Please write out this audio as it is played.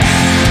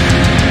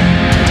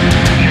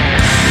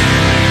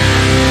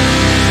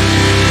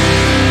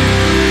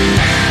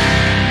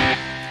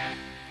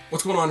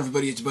on,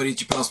 everybody? It's your buddy,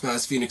 it's your pal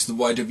Spaz Phoenix, the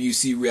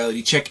YWC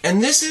Reality Check,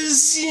 and this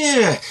is,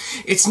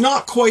 it's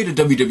not quite a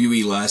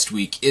WWE last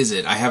week, is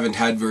it? I haven't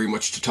had very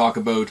much to talk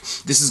about.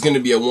 This is going to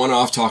be a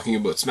one-off talking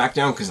about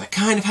SmackDown, because I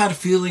kind of had a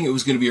feeling it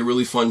was going to be a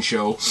really fun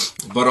show,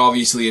 but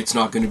obviously it's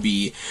not going to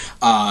be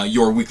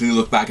your weekly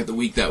look back at the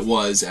week that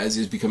was, as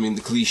is becoming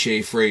the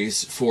cliche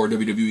phrase for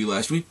WWE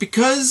last week,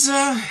 because,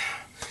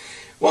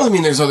 well, I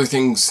mean, there's other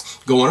things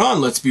going on,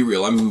 let's be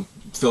real. I'm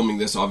filming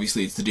this,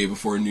 obviously it's the day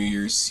before New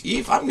Year's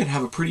Eve. I'm gonna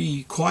have a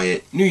pretty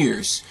quiet New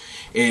Year's.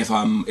 If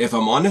I'm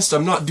honest,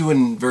 I'm not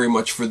doing very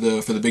much for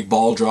the big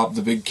ball drop,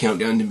 the big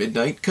countdown to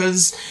midnight,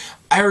 because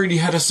I already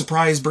had a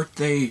surprise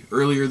birthday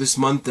earlier this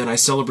month, and I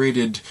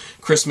celebrated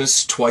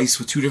Christmas twice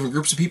with two different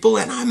groups of people,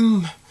 and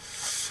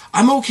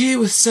I'm okay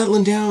with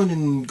settling down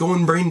and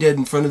going brain dead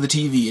in front of the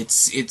TV.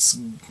 It's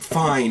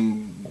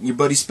fine. Your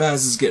buddy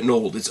Spaz is getting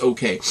old. It's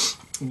okay.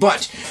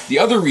 But the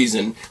other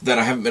reason that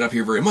I haven't been up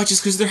here very much is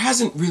because there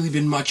hasn't really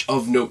been much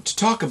of note to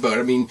talk about.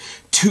 I mean,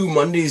 2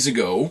 Mondays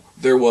ago,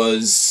 there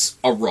was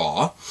a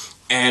Raw,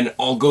 and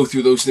I'll go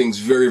through those things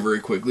very, very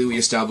quickly. We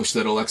established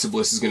that Alexa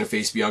Bliss is going to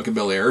face Bianca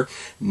Belair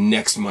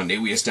next Monday.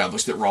 We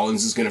established that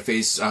Rollins is going to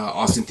face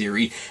Austin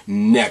Theory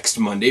next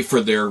Monday for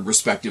their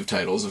respective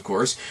titles, of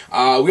course.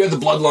 We had the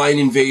Bloodline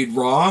invade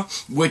Raw,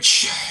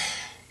 which,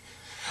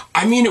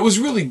 I mean, it was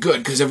really good,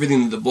 because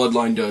everything that the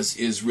Bloodline does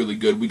is really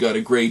good. We got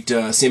a great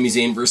Sami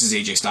Zayn versus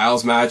AJ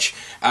Styles match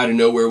out of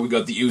nowhere. We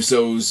got the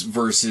Usos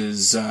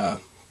versus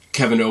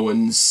Kevin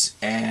Owens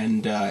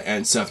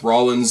and Seth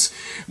Rollins,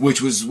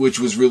 which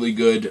was really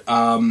good.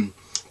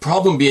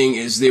 Problem being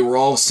is they were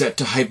all set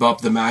to hype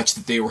up the match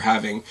that they were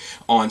having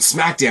on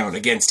SmackDown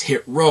against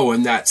Hit Row,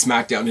 and that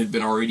SmackDown had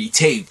been already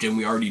taped, and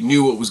we already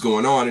knew what was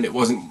going on, and it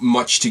wasn't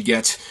much to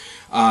get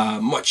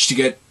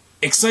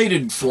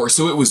excited for.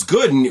 So it was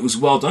good and it was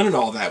well done and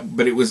all that,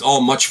 but it was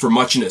all much for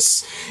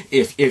muchness,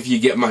 if you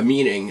get my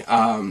meaning.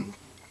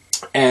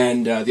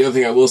 And the other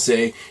thing I will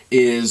say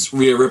is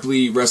Rhea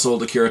Ripley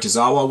wrestled Akira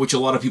Tozawa, which a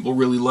lot of people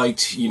really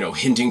liked, you know,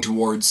 hinting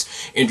towards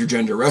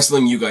intergender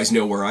wrestling. You guys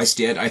know where I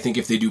stand. I think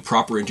if they do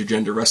proper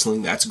intergender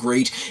wrestling, that's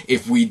great.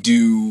 If we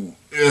do,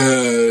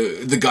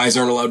 the guys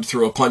aren't allowed to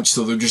throw a punch,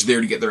 so they're just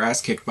there to get their ass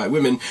kicked by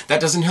women,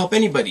 that doesn't help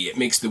anybody. It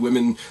makes the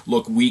women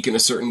look weak in a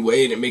certain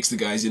way, and it makes the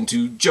guys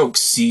into jokes.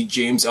 See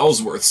James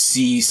Ellsworth.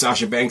 See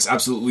Sasha Banks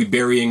absolutely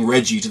burying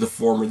Reggie to the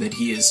former that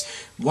he is.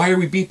 Why are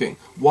we beeping?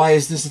 Why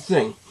is this a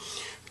thing?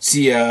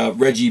 See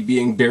Reggie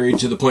being buried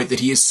to the point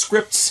that he is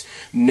scripts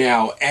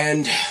now.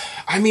 And,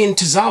 I mean,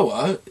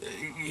 Tozawa,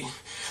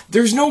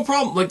 there's no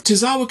problem. Like,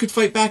 Tozawa could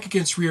fight back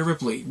against Rhea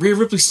Ripley. Rhea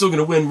Ripley's still going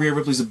to win. Rhea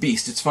Ripley's a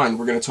beast. It's fine.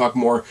 We're going to talk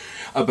more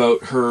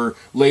about her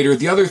later.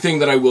 The other thing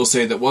that I will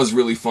say that was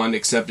really fun,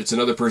 except it's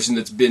another person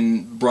that's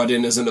been brought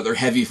in as another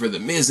heavy for The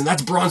Miz, and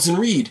that's Bronson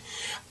Reed.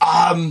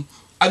 I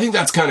think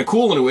that's kind of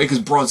cool in a way, because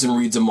Bronson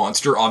Reed's a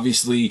monster.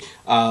 Obviously,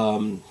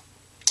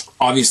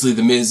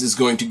 The Miz is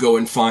going to go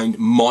and find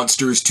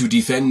monsters to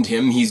defend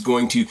him. He's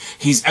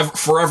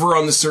forever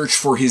on the search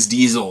for his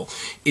Diesel,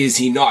 is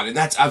he not? And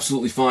that's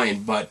absolutely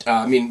fine. But,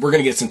 I mean, we're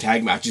going to get some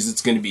tag matches.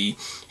 It's going to be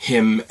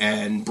him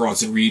and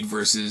Bronson Reed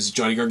versus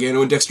Johnny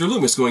Gargano and Dexter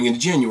Lumis going into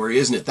January,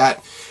 isn't it?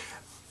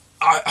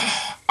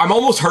 I'm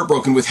almost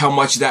heartbroken with how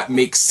much that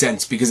makes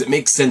sense, because it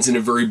makes sense in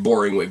a very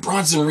boring way.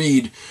 Bronson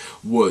Reed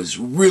was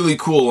really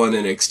cool on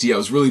NXT. I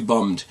was really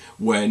bummed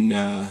when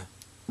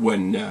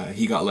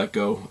he got let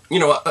go. You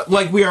know,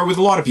 like we are with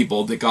a lot of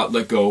people that got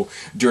let go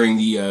during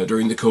the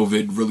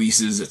COVID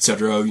releases,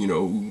 etc. You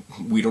know,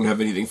 we don't have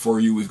anything for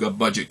you. We've got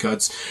budget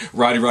cuts.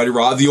 Roddy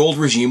rah. The old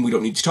regime, we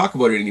don't need to talk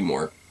about it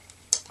anymore.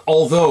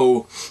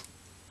 Although,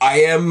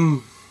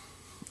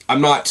 I'm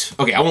not,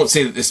 okay, I won't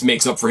say that this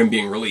makes up for him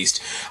being released.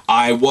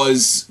 I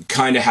was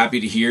kind of happy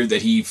to hear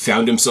that he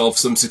found himself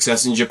some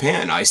success in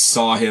Japan. I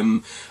saw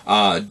him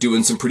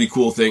doing some pretty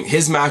cool things.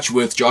 His match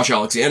with Josh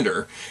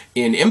Alexander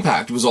in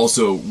Impact was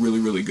also really,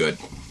 really good.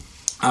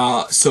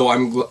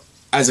 So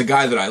as a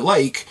guy that I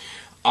like,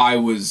 I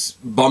was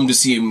bummed to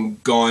see him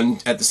gone.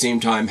 At the same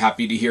time,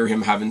 happy to hear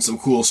him having some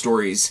cool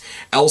stories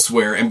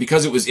elsewhere. And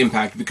because it was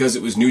Impact, because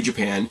it was New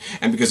Japan,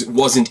 and because it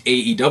wasn't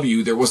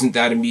AEW, there wasn't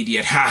that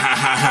immediate, ha ha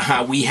ha ha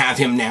ha, we have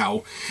him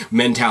now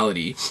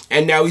mentality.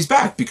 And now he's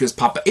back, because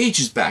Papa H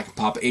is back.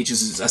 Papa H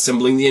is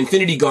assembling the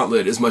Infinity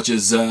Gauntlet, as much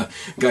as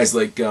guys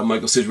like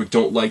Michael Sidgwick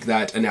don't like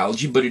that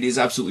analogy, but it is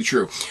absolutely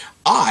true.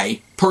 I,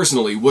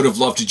 personally, would have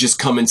loved to just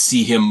come and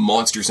see him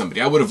monster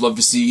somebody. I would have loved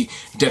to see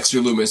Dexter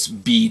Lumis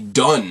be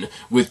done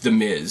with The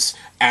Miz,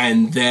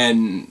 and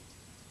then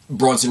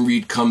Bronson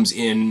Reed comes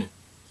in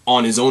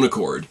on his own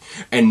accord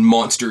and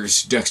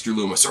monsters Dexter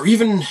Lumis. Or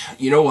even,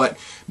 you know what,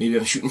 maybe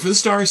I'm shooting for the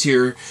stars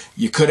here,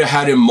 you could have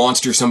had him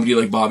monster somebody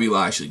like Bobby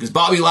Lashley. Because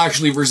Bobby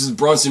Lashley versus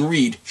Bronson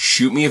Reed,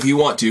 shoot me if you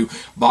want to,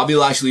 Bobby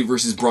Lashley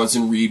versus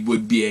Bronson Reed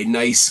would be a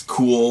nice,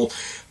 cool,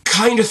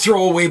 kind of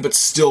throwaway but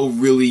still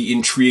really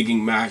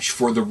intriguing match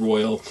for the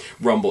Royal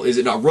Rumble. Is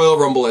it not? Royal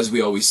Rumble, as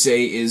we always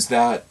say, is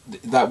that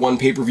one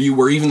pay-per-view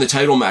where even the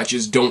title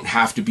matches don't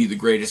have to be the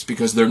greatest,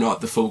 because they're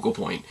not the focal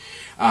point.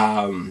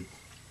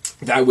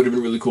 That would have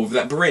been really cool for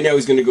that. But right now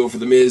he's going to go for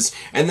The Miz.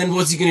 And then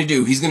what's he going to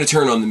do? He's going to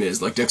turn on The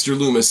Miz. Like Dexter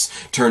Lumis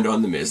turned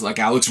on The Miz. Like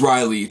Alex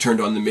Riley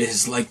turned on The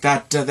Miz. Like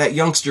that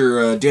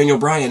youngster, Daniel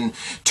Bryan,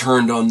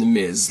 turned on The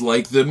Miz.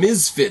 Like the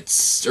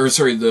Misfits, or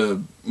sorry,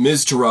 the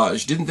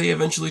Miztourage. Didn't they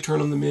eventually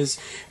turn on The Miz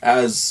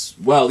as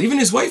well? Even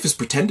his wife has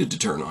pretended to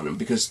turn on him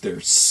because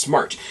they're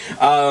smart.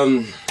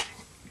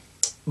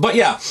 But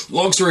yeah,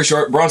 long story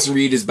short, Bronson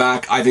Reed is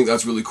back. I think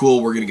that's really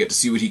cool. We're going to get to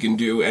see what he can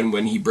do, and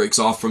when he breaks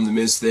off from the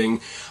Miz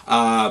thing,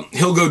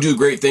 he'll go do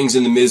great things,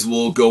 and the Miz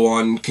will go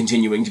on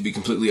continuing to be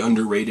completely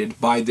underrated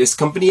by this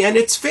company and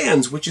its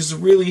fans, which is a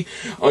really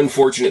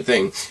unfortunate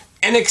thing.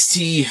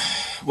 NXT,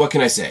 what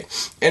can I say?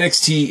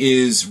 NXT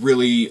is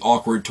really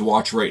awkward to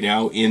watch right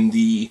now in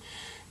the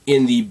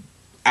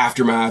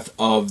aftermath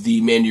of the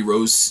Mandy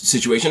Rose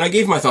situation. I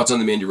gave my thoughts on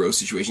the Mandy Rose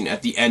situation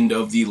at the end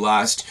of the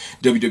last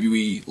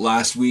WWE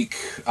last week.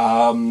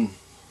 What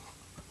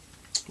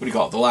do you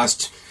call it? The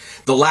last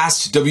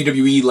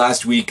WWE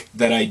last week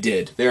that I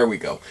did. There we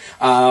go.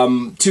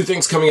 Two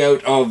things coming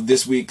out of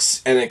this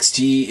week's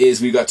NXT is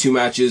we've got two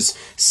matches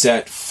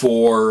set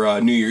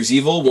for New Year's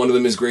Evil. One of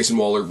them is Grayson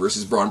Waller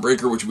versus Braun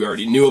Breaker, which we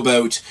already knew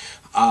about.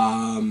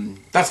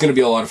 That's going to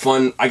be a lot of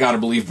fun. I gotta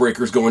believe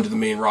Breaker's going to the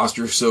main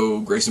roster, so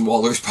Grayson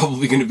Waller's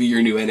probably going to be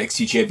your new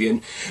NXT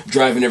champion,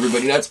 driving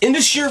everybody nuts.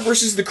 Indus Sher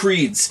versus the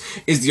Creeds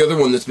is the other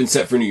one that's been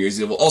set for New Year's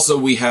Evil. Also,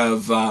 we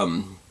have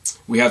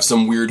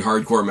some weird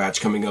hardcore match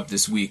coming up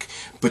this week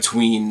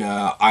between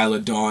Isla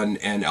Dawn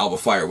and Alba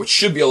Fire, which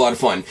should be a lot of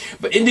fun.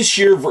 But Indus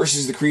Sher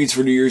versus the Creeds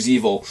for New Year's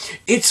Evil,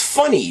 it's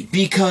funny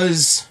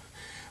because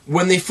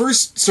when they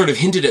first sort of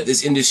hinted at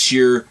this Indus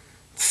Sher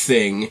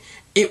thing,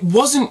 it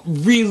wasn't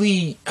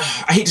really,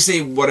 I hate to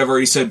say what I've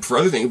already said for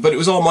other things, but it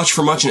was all much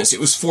for muchness. It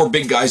was four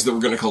big guys that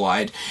were going to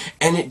collide,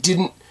 and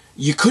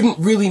you couldn't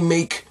really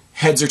make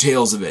heads or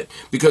tails of it,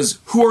 because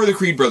who are the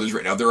Creed brothers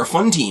right now? They're a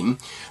fun team.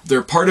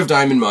 They're part of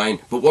Diamond Mine,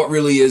 but what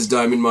really is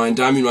Diamond Mine?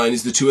 Diamond Mine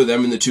is the two of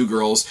them and the two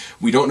girls.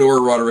 We don't know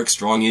where Roderick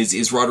Strong is.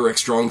 Is Roderick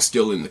Strong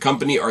still in the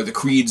company? Are the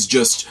Creeds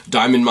just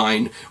Diamond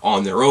Mine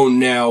on their own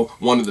now?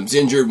 One of them's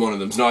injured, one of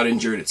them's not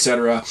injured,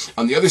 etc.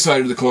 On the other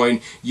side of the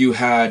coin, you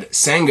had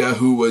Sanga,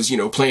 who was,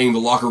 playing the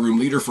locker room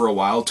leader for a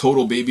while,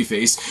 total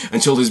babyface,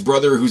 until his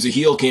brother, who's a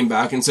heel, came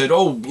back and said,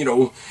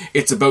 oh,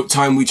 it's about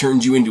time we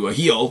turned you into a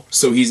heel,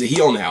 so he's a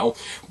heel now.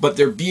 But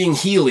they're being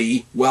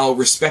heely while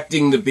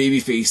respecting the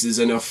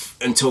babyfaces enough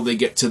until they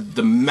get to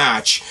the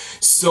match.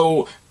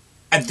 So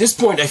at this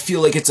point, I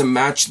feel like it's a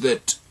match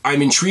that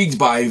I'm intrigued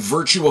by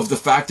virtue of the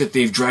fact that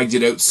they've dragged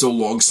it out so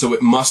long, so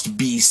it must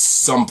be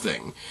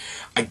something.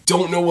 I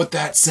don't know what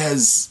that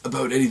says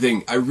about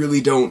anything. I really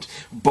don't.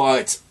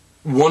 But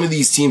one of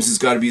these teams has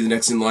got to be the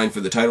next in line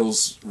for the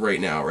titles right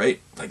now,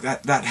 right? Like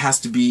that has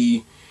to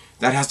be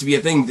a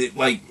thing. That,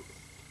 like,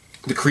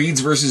 the Creeds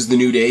versus the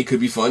New Day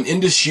could be fun.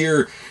 Indus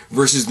Sher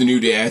versus the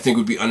New Day, I think,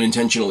 would be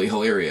unintentionally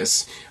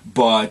hilarious.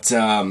 But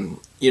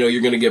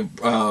you're going to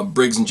get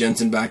Briggs and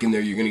Jensen back in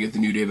there. You're going to get the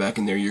New Day back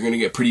in there. You're going to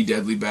get Pretty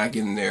Deadly back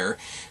in there.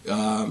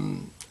 I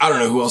don't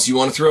know who else you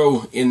want to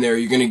throw in there.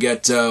 You're going to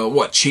get,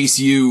 Chase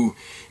U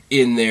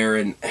in there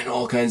and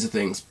all kinds of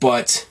things.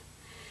 But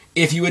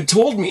if you had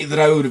told me that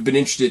I would have been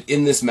interested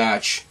in this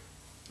match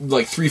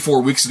like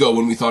 3-4 weeks ago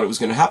when we thought it was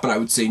going to happen, I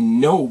would say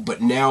no.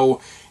 But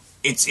now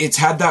it's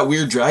had that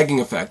weird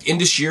dragging effect.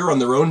 Indus Sher on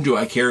their own, do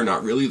I care?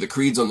 Not really. The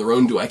Creeds on their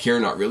own, do I care?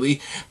 Not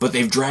really. But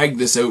they've dragged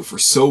this out for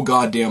so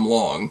goddamn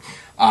long.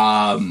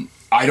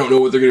 I don't know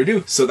what they're going to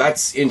do. So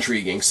that's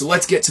intriguing. So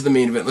let's get to the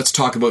main event. Let's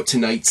talk about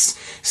tonight's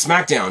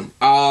SmackDown.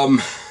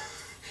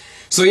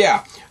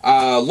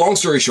 Long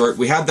story short,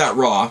 we had that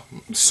Raw.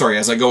 Sorry,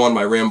 as I go on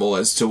my ramble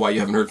as to why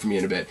you haven't heard from me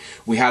in a bit.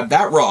 We had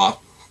that Raw.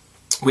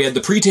 We had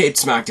the pre-taped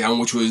SmackDown,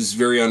 which was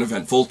very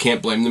uneventful.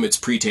 Can't blame them. It's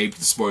pre-taped.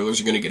 The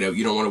spoilers are going to get out.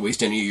 You don't want to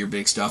waste any of your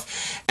big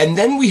stuff. And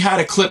then we had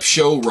a clip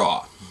show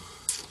Raw.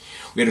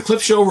 We had a clip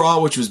show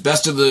Raw, which was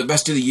best of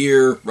the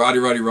year, Roddy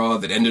Raw,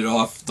 that ended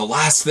off. The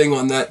last thing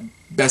on that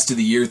best of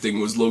the year thing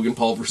was Logan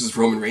Paul versus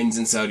Roman Reigns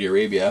in Saudi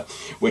Arabia,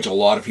 which a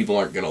lot of people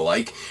aren't going to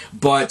like.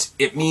 But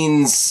it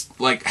means,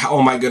 like, how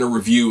am I going to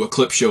review a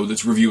clip show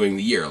that's reviewing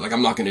the year? Like,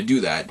 I'm not going to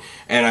do that.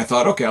 And I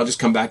thought, okay, I'll just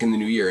come back in the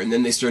new year. And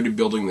then they started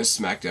building this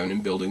SmackDown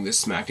and building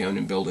this SmackDown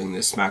and building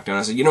this SmackDown.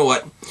 I said, you know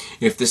what?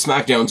 If the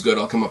SmackDown's good,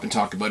 I'll come up and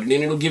talk about it. And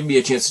it'll give me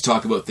a chance to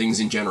talk about things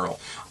in general.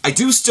 I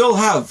do still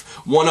have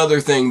one other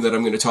thing that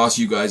I'm going to toss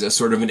you guys as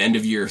sort of an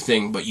end-of-year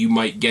thing, but you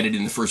might get it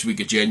in the first week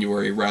of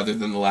January rather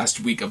than the last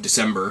week of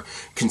December,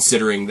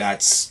 considering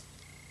that's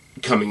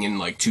coming in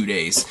like 2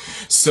 days.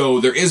 So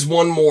there is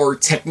one more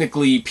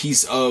technically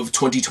piece of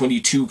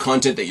 2022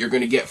 content that you're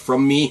going to get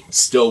from me.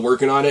 Still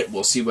working on it.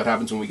 We'll see what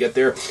happens when we get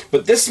there.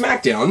 But this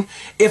SmackDown,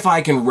 if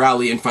I can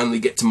rally and finally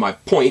get to my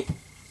point,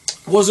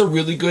 was a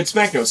really good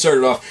SmackDown. It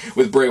started off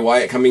with Bray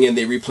Wyatt coming in.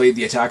 They replayed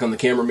the attack on the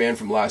cameraman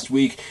from last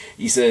week.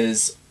 He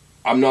says,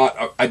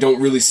 I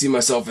don't really see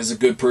myself as a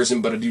good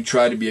person, but I do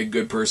try to be a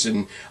good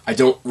person. I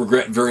don't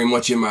regret very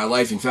much in my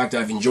life. In fact,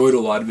 I've enjoyed a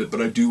lot of it,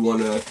 but I do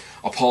want to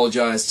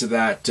apologize to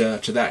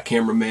that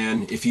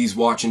cameraman if he's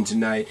watching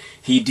tonight.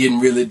 He didn't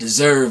really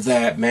deserve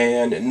that,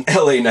 man. And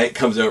LA Knight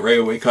comes out right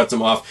away, cuts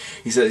him off.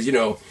 He says, you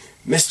know,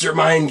 Mr.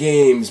 Mind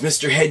Games,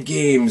 Mr. Head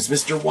Games,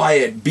 Mr.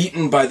 Wyatt,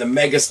 beaten by the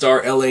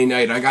megastar LA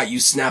Knight. I got you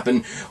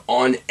snapping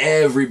on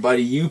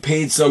everybody. You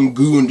paid some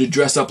goon to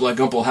dress up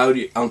like Uncle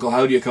Howdy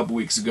a couple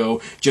weeks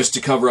ago just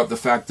to cover up the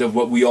fact of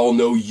what we all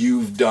know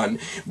you've done.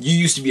 You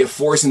used to be a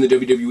force in the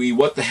WWE.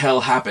 What the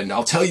hell happened?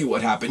 I'll tell you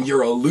what happened.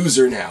 You're a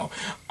loser now.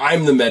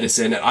 I'm the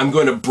medicine, and I'm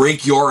going to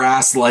break your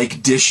ass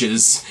like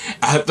dishes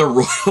at the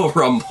Royal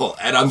Rumble.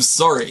 And I'm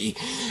sorry.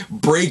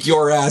 Break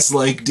your ass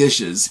like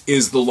dishes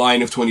is the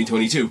line of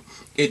 2022.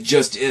 It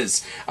just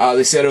is.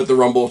 They set out the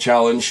Rumble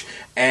challenge,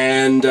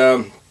 and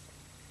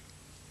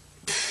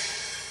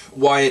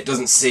Wyatt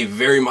doesn't say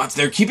very much.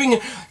 They're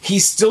keeping... He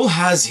still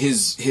has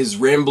his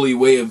rambly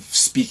way of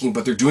speaking,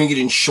 but they're doing it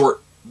in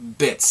short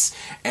bits.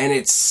 And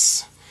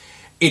it's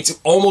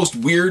almost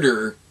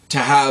weirder to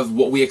have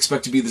what we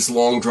expect to be this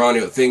long,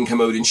 drawn-out thing come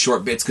out in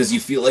short bits, because you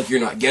feel like you're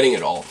not getting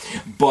it all.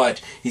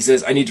 But he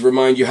says, I need to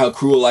remind you how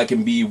cruel I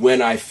can be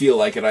when I feel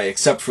like it. I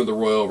accept for the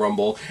Royal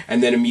Rumble.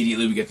 And then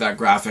immediately we get that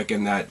graphic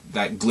and that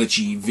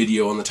glitchy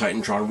video on the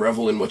Titantron,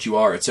 revel in what you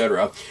are,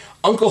 etc.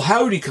 Uncle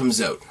Howdy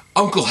comes out.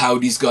 Uncle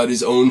Howdy's got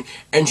his own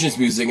entrance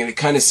music, and it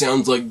kind of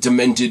sounds like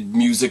Demented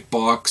Music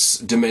Box,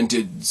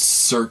 Demented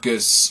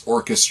Circus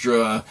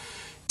Orchestra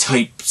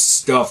type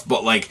stuff,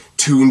 but like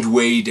tuned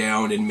way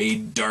down and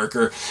made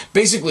darker.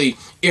 Basically,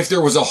 if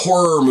there was a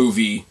horror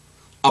movie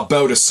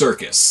about a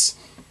circus,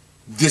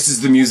 this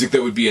is the music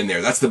that would be in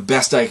there. That's the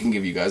best I can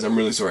give you guys. I'm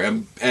really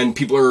sorry. And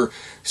people are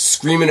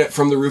screaming it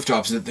from the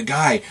rooftops that the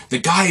guy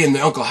in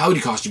the Uncle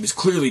Howdy costume is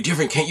clearly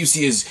different. Can't you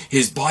see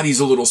his body's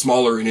a little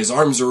smaller and his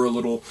arms are a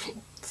little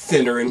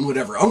thinner and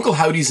whatever. Uncle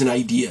Howdy's an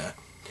idea.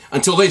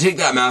 Until they take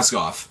that mask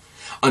off.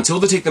 Until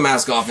they take the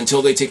mask off,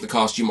 until they take the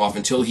costume off,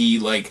 until he,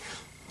 like,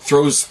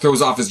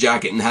 throws off his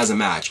jacket and has a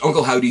match.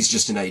 Uncle Howdy's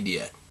just an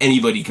idea.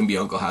 Anybody can be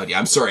Uncle Howdy.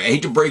 I'm sorry, I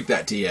hate to break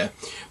that to you,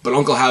 but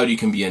Uncle Howdy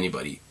can be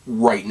anybody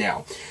right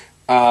now.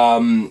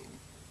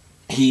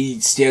 He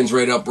stands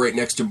right up right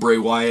next to Bray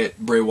Wyatt.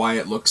 Bray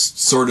Wyatt looks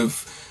sort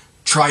of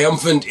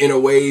triumphant in a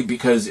way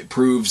because it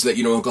proves that,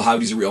 you know, Uncle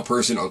Howdy's a real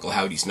person. Uncle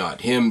Howdy's not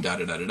him,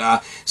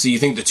 da-da-da-da-da. So you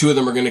think the two of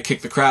them are going to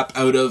kick the crap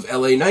out of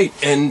LA Knight,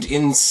 and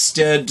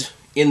instead,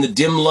 in the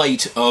dim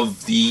light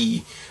of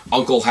the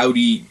Uncle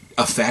Howdy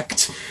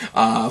effect,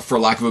 for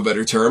lack of a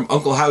better term,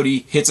 Uncle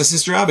Howdy hits a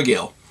Sister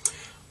Abigail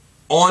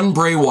on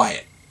Bray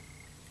Wyatt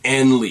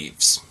and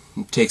leaves.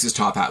 Takes his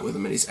top hat with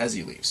him as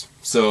he leaves.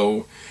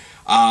 So,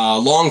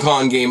 long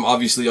con game.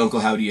 Obviously,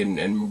 Uncle Howdy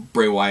and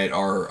Bray Wyatt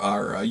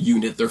are a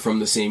unit. They're from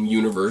the same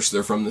universe.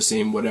 They're from the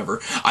same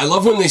whatever. I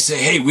love when they say,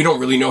 hey, we don't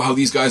really know how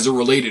these guys are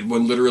related,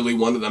 when literally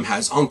one of them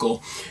has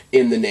Uncle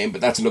in the name.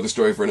 But that's another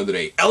story for another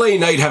day. LA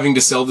Knight having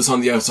to sell this on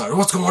the outside.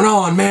 What's going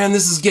on, man?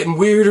 This is getting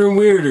weirder and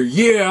weirder.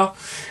 Yeah.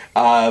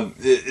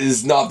 It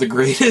is not the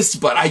greatest,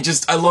 but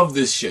I love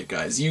this shit,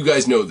 guys. You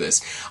guys know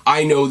this.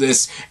 I know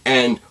this,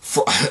 and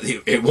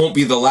it won't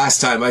be the last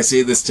time I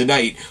say this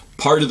tonight.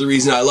 Part of the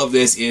reason I love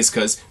this is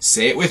because,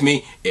 say it with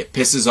me, it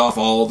pisses off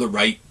all the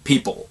right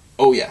people.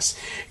 Oh yes.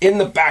 In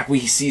the back we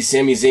see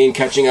Sami Zayn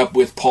catching up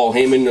with Paul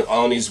Heyman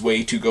on his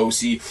way to go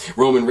see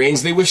Roman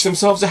Reigns. They wish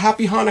themselves a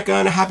happy Hanukkah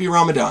and a happy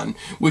Ramadan,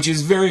 which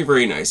is very,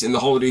 very nice. In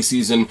the holiday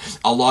season,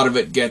 a lot of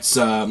it gets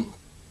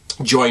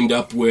joined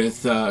up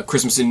with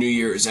Christmas and New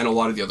Year's, and a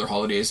lot of the other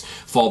holidays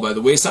fall by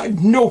the wayside.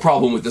 No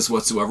problem with this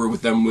whatsoever,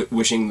 with them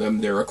wishing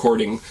them their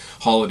according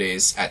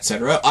holidays,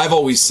 etc. I've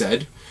always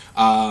said,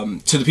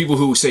 to the people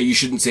who say you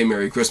shouldn't say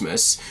Merry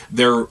Christmas,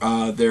 their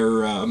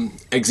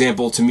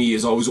example to me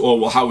is always, oh,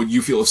 well, how would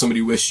you feel if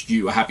somebody wished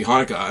you a Happy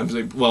Hanukkah? I'm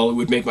like, well, it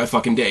would make my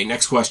fucking day.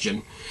 Next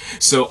question.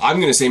 So I'm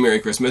going to say Merry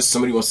Christmas.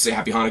 Somebody wants to say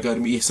Happy Hanukkah to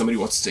me. Somebody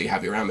wants to say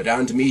Happy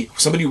Ramadan to me.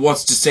 Somebody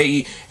wants to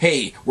say,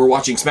 hey, we're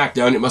watching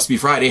SmackDown. It must be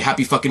Friday.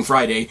 Happy fucking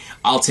Friday.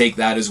 I'll take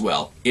that as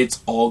well.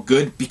 It's all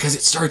good because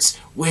it starts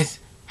with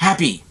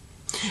happy.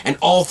 And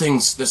all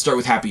things that start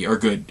with happy are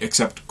good,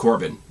 except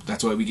Corbin.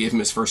 That's why we gave him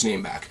his first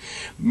name back.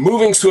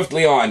 Moving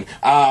swiftly on,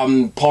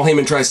 Paul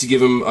Heyman tries to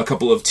give him a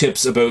couple of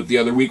tips about the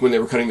other week when they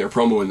were cutting their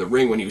promo in the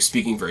ring, when he was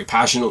speaking very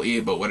passionately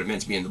about what it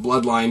meant to be in the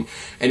bloodline.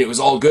 And it was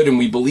all good, and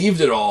we believed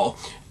it all,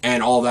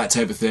 and all that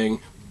type of thing.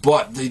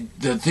 But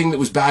the thing that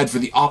was bad for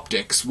the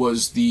optics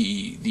was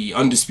the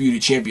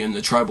undisputed champion,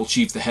 the tribal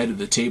chief, the head of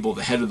the table,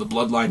 the head of the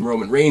bloodline,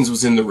 Roman Reigns,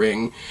 was in the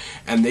ring,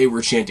 and they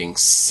were chanting,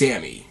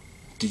 Sammy.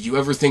 Did you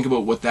ever think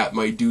about what that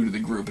might do to the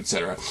group,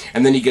 etc.?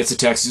 And then he gets a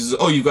text. He says,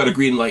 "Oh, you've got a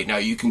green light now.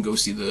 You can go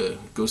see the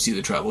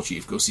tribal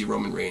chief. Go see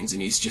Roman Reigns."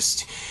 And he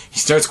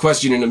starts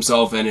questioning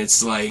himself, and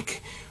it's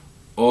like,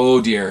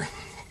 oh dear,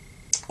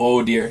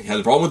 oh dear. He had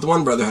a problem with the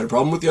one brother. Had a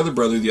problem with the other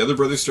brother. The other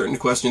brother's starting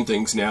to question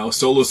things now.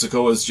 Solo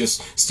Sikoa's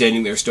just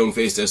standing there,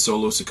 stone-faced as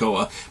Solo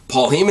Sikoa.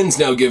 Paul Heyman's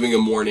now giving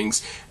him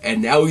warnings,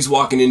 and now he's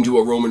walking into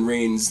a Roman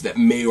Reigns that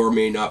may or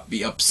may not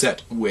be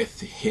upset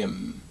with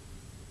him.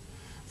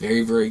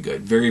 Very, very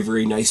good. Very,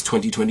 very nice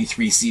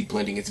 2023 seed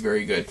planting. It's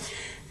very good.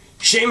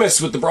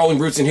 Sheamus with the Brawling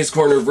Brutes in his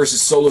corner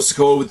versus Solo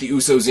Sikoa with the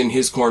Usos in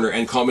his corner,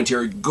 and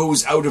commentary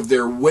goes out of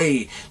their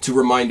way to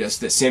remind us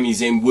that Sami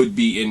Zayn would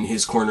be in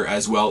his corner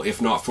as well,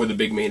 if not for the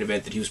big main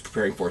event that he was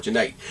preparing for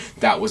tonight.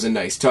 That was a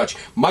nice touch.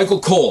 Michael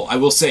Cole, I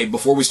will say,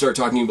 before we start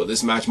talking about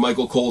this match,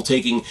 Michael Cole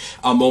taking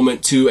a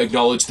moment to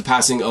acknowledge the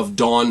passing of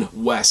Don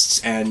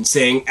West and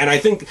saying, and I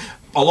think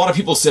a lot of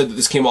people said that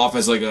this came off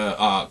as like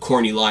a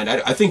corny line.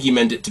 I think he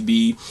meant it to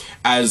be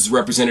as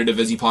representative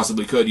as he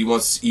possibly could.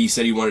 He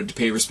said he wanted to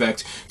pay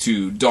respect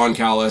to Don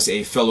Callis,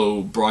 a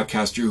fellow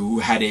broadcaster who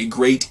had a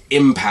great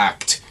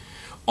impact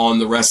on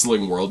the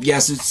wrestling world.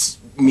 Yes,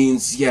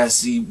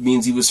 he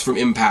means he was from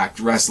Impact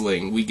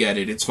Wrestling. We get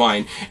it. It's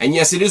fine. And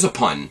yes, it is a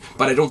pun,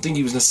 but I don't think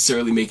he was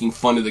necessarily making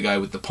fun of the guy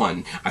with the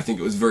pun. I think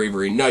it was very,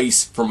 very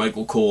nice for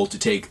Michael Cole to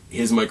take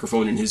his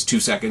microphone in his 2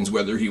 seconds,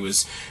 whether he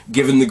was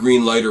given the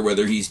green light or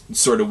whether he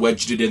sort of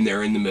wedged it in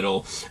there in the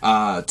middle,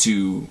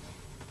 to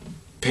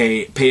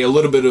pay a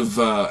little bit of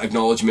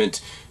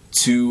acknowledgement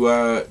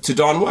to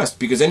Don West,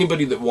 because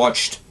anybody that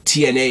watched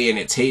TNA in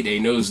its heyday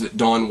knows that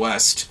Don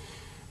West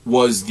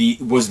was the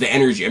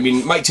energy. I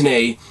mean, Mike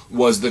Tenay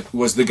was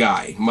the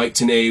guy. Mike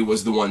Tenay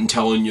was the one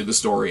telling you the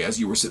story as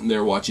you were sitting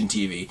there watching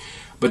TV.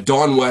 But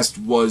Don West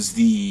was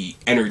the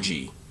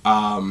energy.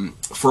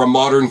 For a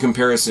modern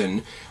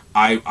comparison,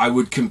 I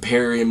would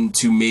compare him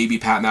to maybe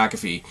Pat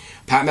McAfee.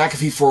 Pat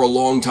McAfee for a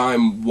long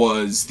time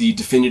was the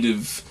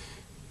definitive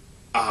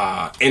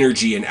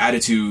energy and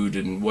attitude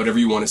and whatever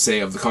you want to say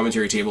of the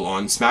commentary table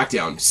on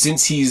SmackDown.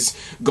 Since he's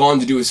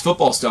gone to do his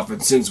football stuff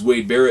and since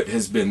Wade Barrett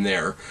has been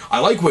there, I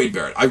like Wade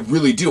Barrett. I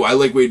really do. I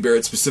like Wade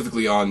Barrett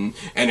specifically on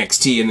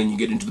NXT, and then you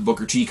get into the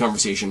Booker T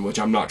conversation, which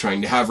I'm not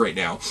trying to have right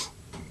now.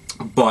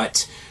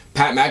 But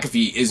Pat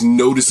McAfee is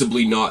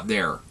noticeably not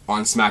there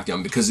on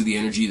SmackDown because of the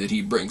energy that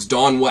he brings.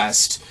 Don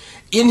West,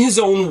 in his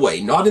own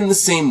way, not in the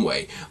same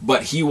way,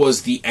 but he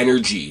was the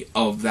energy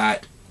of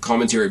that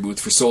commentary booth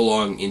for so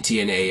long in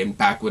TNA, and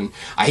back when,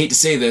 I hate to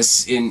say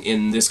this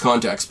in this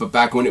context, but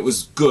back when it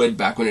was good,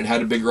 back when it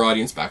had a bigger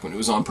audience, back when it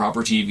was on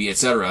proper TV,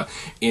 etc.,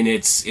 in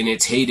its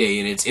heyday,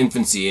 in its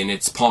infancy, in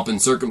its pomp and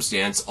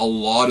circumstance, a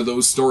lot of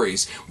those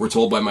stories were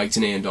told by Mike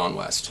Tenay and Don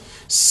West.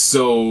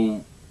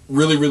 So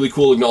really, really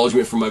cool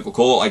acknowledgement from Michael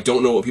Cole. I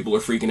don't know what people are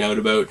freaking out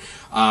about.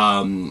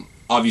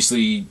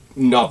 Obviously,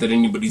 not that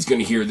anybody's going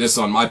to hear this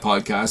on my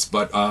podcast,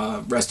 but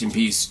rest in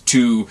peace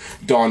to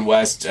Don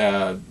West.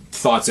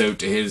 Thoughts out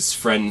to his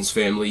friends,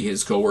 family,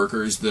 his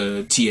co-workers,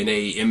 the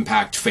TNA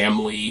Impact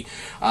family,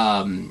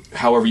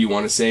 however you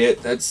want to say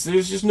it.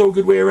 There's just no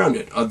good way around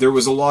it. There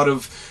was a lot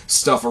of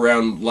stuff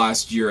around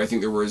last year. I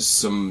think there was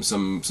some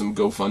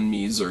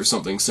GoFundMes or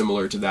something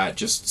similar to that,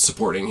 just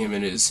supporting him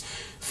and his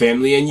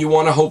family, and you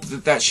want to hope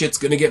that shit's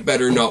going to get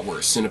better, not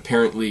worse. And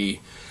apparently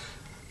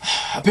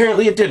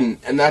it didn't,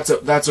 and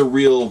that's a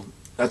real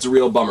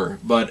bummer.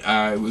 But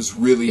I was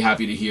really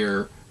happy to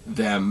hear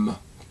them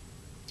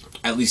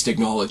at least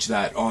acknowledge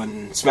that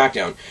on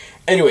SmackDown.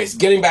 Anyways,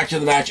 getting back to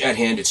the match at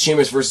hand, it's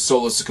Sheamus versus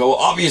Solo Sikoa.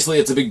 Obviously,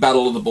 it's a big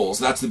battle of the bulls.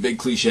 That's the big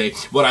cliche.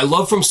 What I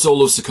love from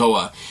Solo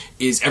Sikoa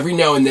is every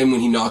now and then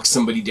when he knocks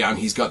somebody down,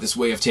 he's got this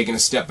way of taking a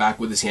step back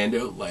with his hand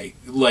out,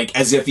 like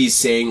as if he's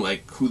saying,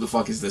 like, who the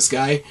fuck is this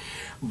guy?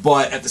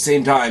 But at the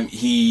same time,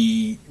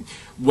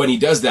 when he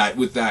does that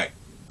with that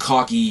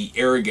cocky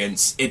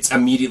arrogance, it's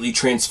immediately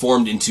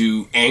transformed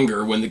into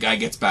anger when the guy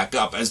gets back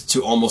up, as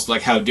to almost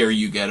like, how dare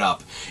you get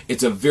up.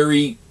 It's a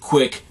very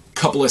quick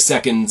couple of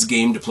seconds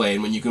game to play,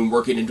 and when you can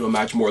work it into a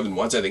match more than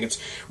once, I think it's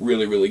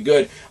really, really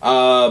good.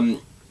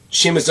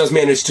 Sheamus does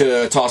manage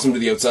to toss him to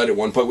the outside at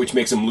one point, which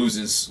makes him lose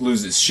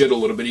his shit a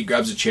little bit. He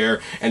grabs a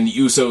chair, and the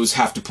Usos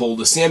have to pull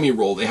the Sami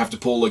roll. They have to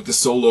pull like the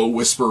Solo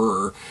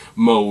Whisperer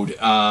mode,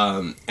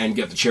 and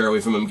get the chair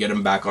away from him, get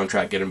him back on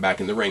track, get him back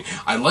in the ring.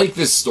 I like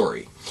this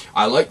story.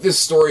 I like this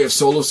story of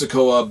Solo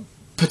Sikoa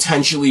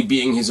potentially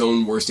being his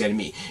own worst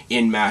enemy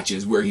in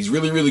matches, where he's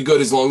really, really good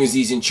as long as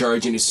he's in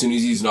charge, and as soon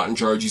as he's not in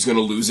charge, he's going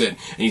to lose it,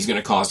 and he's going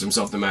to cost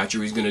himself the match,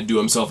 or he's going to do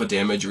himself a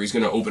damage, or he's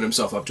going to open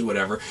himself up to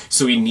whatever.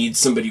 So he needs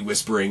somebody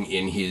whispering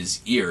in his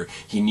ear.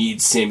 He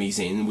needs Sami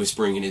Zayn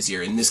whispering in his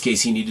ear. In this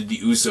case, he needed the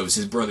Usos,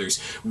 his brothers,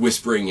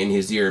 whispering in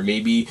his ear.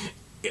 Maybe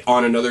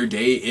on another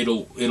day,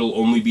 it'll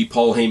only be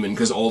Paul Heyman,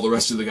 because all the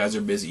rest of the guys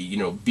are busy,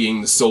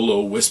 being the solo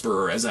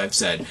whisperer, as I've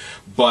said.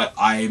 But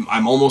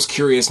I'm almost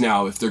curious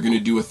now if they're going to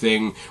do a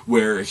thing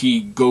where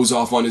he goes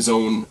off on his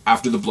own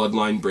after the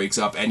bloodline breaks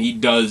up, and he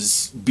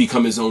does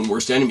become his own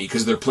worst enemy,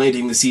 because they're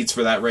planting the seeds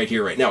for that right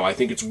here, right now. I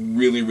think it's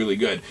really, really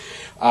good.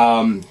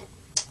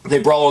 They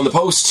brawl on the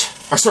post.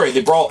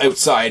 They brawl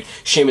outside.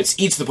 Sheamus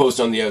eats the post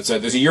on the outside.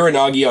 There's a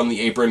Uranagi on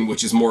the apron,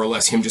 which is more or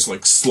less him just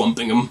like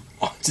slumping him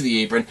onto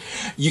the apron.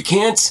 You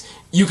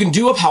can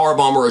do a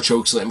powerbomb or a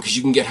chokeslam because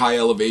you can get high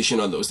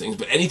elevation on those things,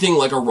 but anything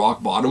like a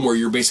rock bottom where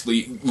you're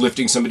basically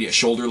lifting somebody at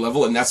shoulder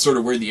level, and that's sort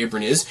of where the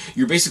apron is,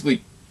 you're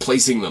basically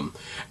placing them.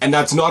 And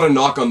that's not a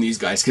knock on these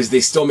guys, because they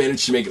still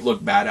manage to make it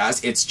look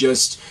badass. It's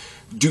just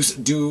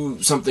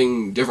do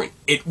something different.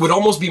 It would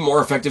almost be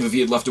more effective if he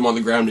had left him on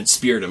the ground and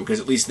speared him, because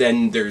at least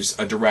then there's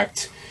a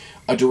direct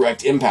a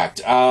direct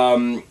impact.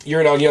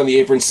 Uranagi on the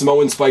apron,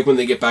 Samoan Spike when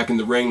they get back in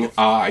the ring.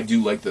 I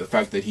do like the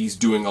fact that he's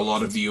doing a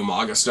lot of the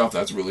Umaga stuff.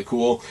 That's really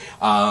cool.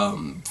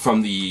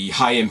 From the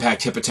high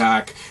impact hip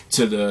attack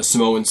to the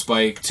Samoan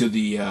Spike to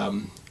the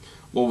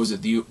what was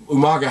it? The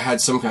Umaga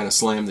had some kind of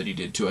slam that he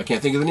did too. I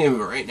can't think of the name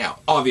of it right now,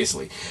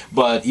 obviously.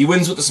 But he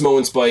wins with the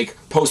Samoan Spike.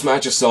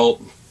 Post-match assault.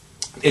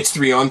 It's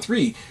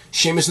 3-on-3.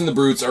 Sheamus and the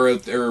Brutes are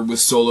out there with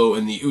Solo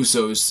and the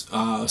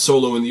Usos.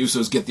 Solo and the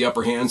Usos get the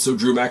upper hand, so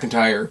Drew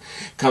McIntyre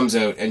comes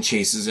out and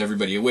chases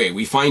everybody away.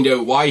 We find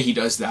out why he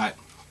does that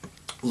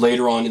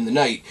later on in the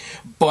night.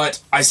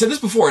 But I said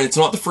this before, and it's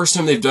not the first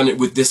time they've done it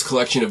with this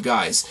collection of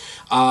guys.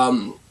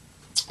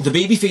 The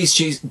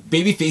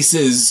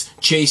babyfaces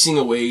chasing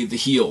away the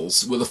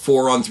heels with a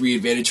 4-on-3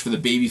 advantage for the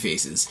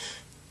babyfaces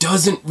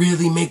doesn't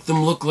really make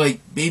them look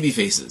like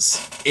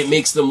babyfaces. It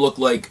makes them look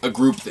like a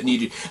group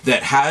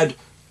that had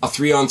a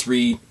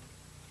 3-on-3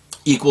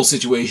 equal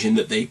situation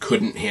that they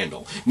couldn't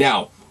handle.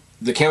 Now,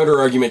 the counter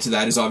argument to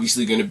that is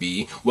obviously going to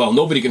be, well,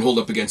 nobody can hold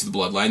up against the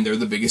Bloodline. They're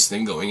the biggest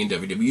thing going in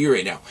WWE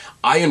right now.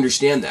 I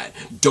understand that.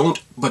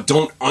 But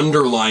don't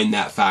underline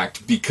that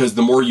fact, because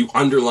the more you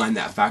underline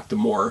that fact, the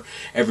more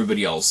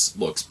everybody else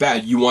looks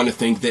bad. You want to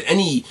think that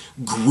any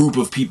group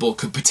of people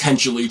could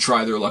potentially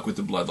try their luck with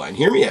the Bloodline.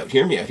 Hear me out,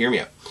 hear me out, hear me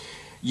out.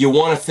 You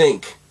want to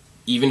think,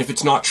 even if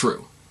it's not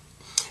true,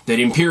 that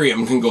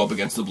Imperium can go up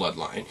against the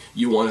Bloodline.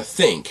 You want to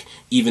think,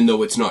 even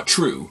though it's not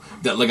true,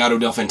 that Legado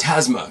del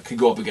Fantasma could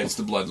go up against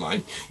the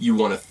Bloodline. You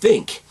want to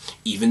think,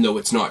 even though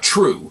it's not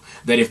true,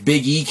 that if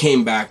Big E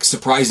came back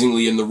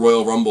surprisingly in the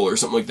Royal Rumble or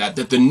something like that,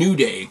 that the New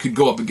Day could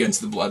go up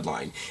against the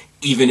Bloodline,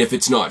 even if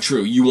it's not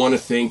true. You want to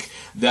think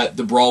that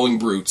the Brawling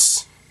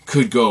Brutes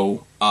could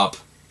go up,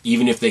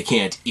 even if they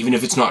can't, even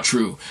if it's not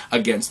true,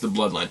 against the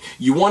Bloodline.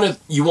 You want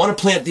to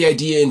plant the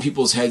idea in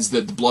people's heads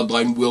that the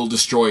Bloodline will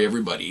destroy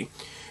everybody.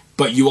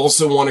 But you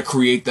also want to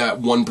create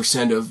that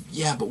 1% of,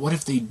 yeah, but what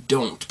if they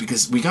don't?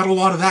 Because we got a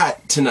lot of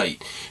that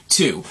tonight,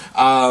 too.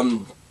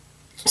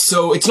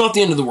 So it's not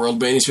the end of the world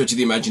by any stretch of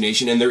the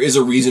imagination, and there is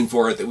a reason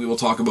for it that we will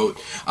talk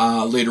about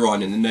later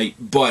on in the night.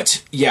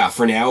 But, yeah,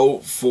 for now,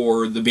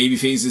 for the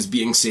babyfaces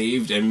being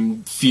saved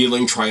and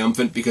feeling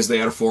triumphant because they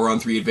had a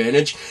 4-on-3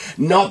 advantage,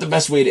 not the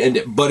best way to end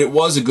it, but it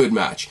was a good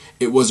match.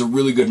 It was a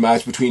really good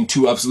match between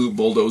two absolute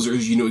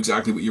bulldozers. You knew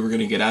exactly what you were going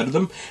to get out of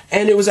them,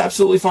 and it was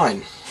absolutely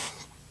fine.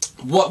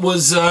 What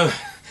was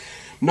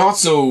not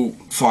so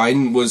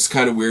fine, was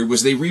kind of weird,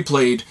 was they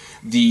replayed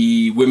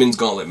the women's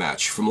gauntlet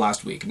match from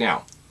last week.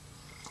 Now,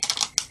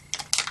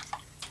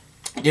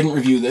 I didn't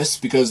review this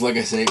because, like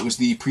I say, it was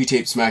the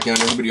pre-taped SmackDown.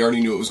 Everybody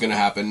already knew it was going to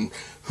happen.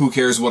 Who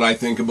cares what I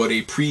think about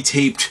a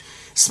pre-taped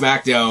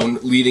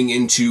SmackDown leading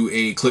into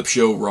a clip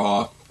show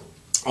Raw?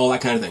 All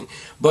that kind of thing.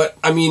 But,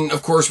 I mean,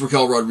 of course,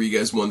 Raquel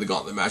Rodriguez won the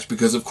gauntlet match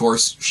because, of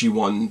course, she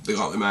won the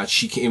gauntlet match.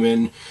 She came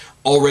in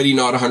already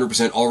not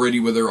 100%, already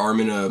with her arm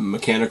in a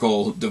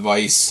mechanical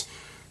device,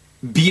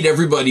 beat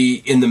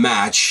everybody in the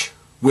match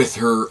with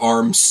her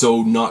arm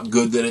so not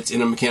good that it's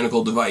in a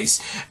mechanical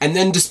device, and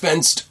then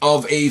dispensed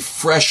of a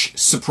fresh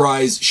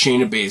surprise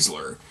Shayna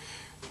Baszler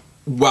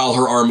while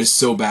her arm is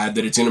so bad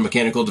that it's in a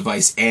mechanical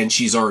device and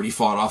she's already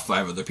fought off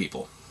 5 other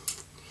people.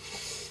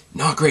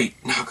 Not great,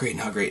 not great,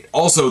 not great.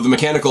 Also, the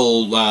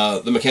mechanical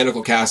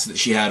cast that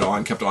she had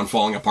on kept on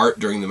falling apart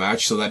during the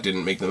match, so that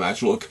didn't make the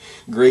match look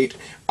great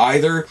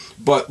either.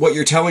 But what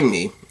you're telling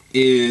me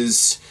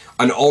is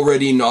an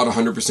already not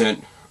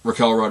 100%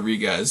 Raquel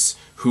Rodriguez,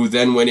 who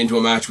then went into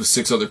a match with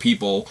 6 other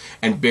people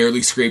and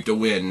barely scraped a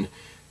win,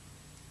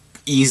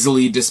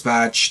 easily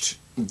dispatched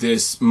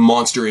this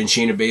monster in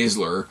Shayna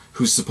Baszler,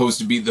 who's supposed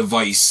to be the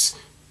vice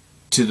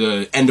to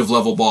the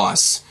end-of-level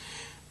boss,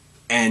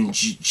 and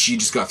she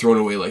just got thrown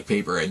away like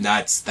paper, and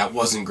that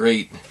wasn't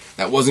great.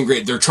 That wasn't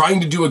great. They're trying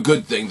to do a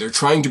good thing. They're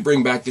trying to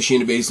bring back the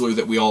Shayna Baszler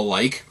that we all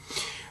like.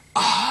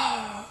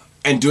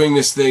 And doing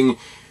this thing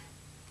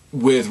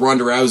with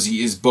Ronda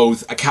Rousey is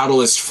both a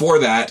catalyst for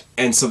that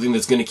and something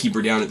that's going to keep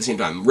her down at the same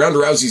time. Ronda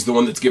Rousey's the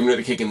one that's giving her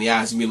the kick in the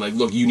ass and being like,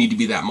 look, you need to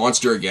be that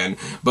monster again.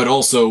 But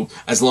also,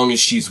 as long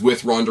as she's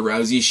with Ronda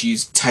Rousey,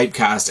 she's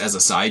typecast as a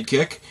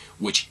sidekick,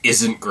 which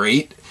isn't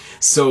great.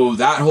 So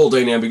that whole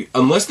dynamic,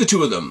 unless the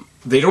two of them,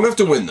 they don't have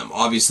to win them,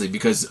 obviously,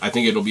 because I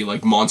think it'll be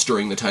like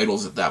monstering the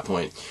titles at that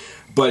point.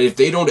 But if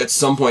they don't at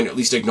some point at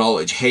least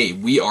acknowledge, hey,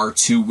 we are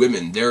 2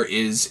 women, there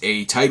is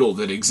a title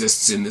that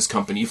exists in this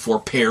company for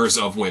pairs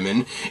of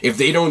women, if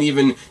they don't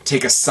even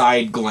take a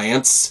side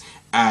glance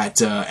at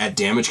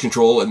Damage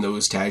Control and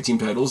those tag team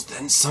titles,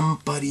 then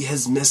somebody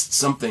has missed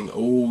something.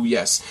 Oh,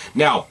 yes.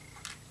 Now,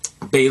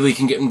 Bayley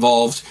can get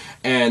involved,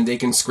 and they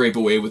can scrape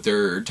away with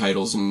their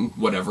titles and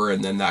whatever,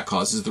 and then that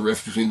causes the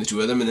rift between the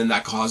two of them, and then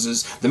that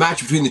causes the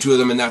match between the two of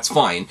them, and that's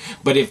fine.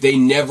 But if they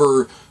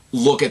never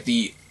look at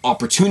the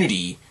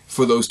opportunity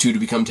for those two to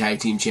become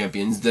tag team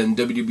champions, then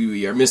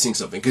WWE are missing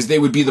something, because they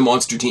would be the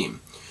monster team.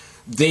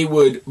 They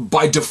would,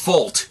 by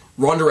default,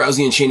 Ronda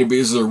Rousey and Shayna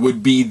Baszler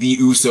would be the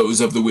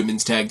Usos of the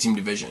women's tag team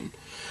division.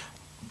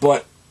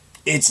 But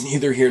It's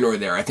neither here nor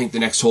there. I think the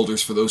next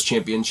holders for those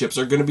championships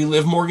are going to be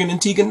Liv Morgan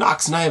and Tegan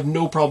Nox, and I have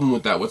no problem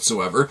with that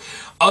whatsoever.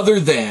 Other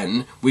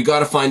than, we got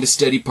to find a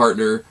steady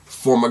partner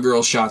for my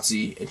girl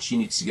Shotzi, and she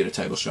needs to get a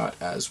title shot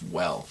as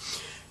well.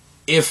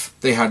 If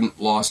they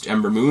hadn't lost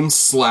Ember Moon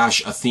 /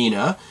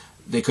 Athena,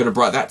 they could have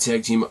brought that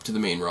tag team up to the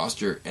main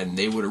roster, and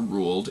they would have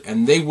ruled,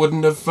 and they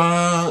wouldn't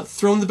have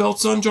thrown the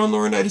belts on John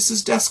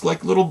Laurinaitis' desk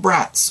like little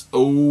brats.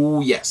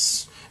 Oh,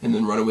 yes. And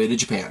then run away to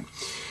Japan.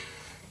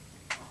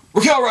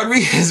 Raquel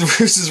Rodriguez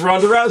versus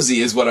Ronda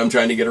Rousey is what I'm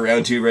trying to get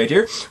around to right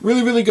here.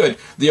 Really, really good.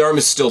 The arm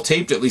is still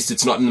taped. At least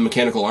it's not in the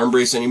mechanical arm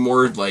brace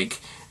anymore. Like,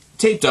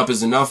 taped up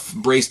is enough.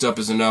 Braced up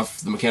is enough.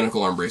 The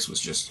mechanical arm brace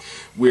was just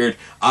weird.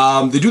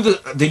 They do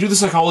the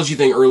psychology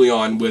thing early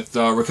on with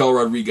Raquel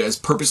Rodriguez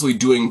purposely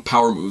doing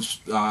power moves,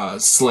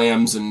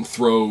 slams and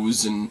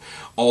throws and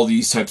all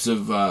these types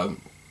of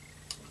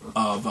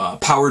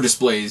power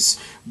displays,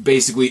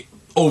 basically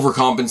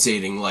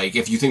overcompensating. Like,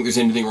 if you think there's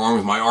anything wrong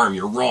with my arm,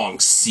 you're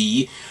wrong,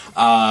 see?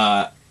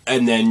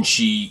 And then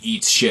she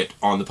eats shit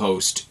on the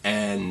post,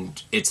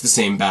 and it's the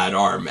same bad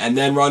arm. And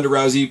then Ronda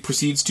Rousey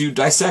proceeds to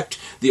dissect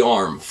the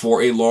arm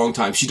for a long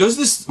time. She does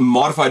this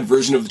modified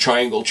version of the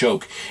triangle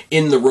choke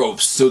in the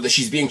ropes, so that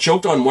she's being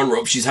choked on one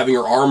rope, she's having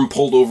her arm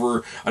pulled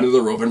over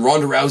another rope, and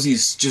Ronda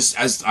Rousey's just,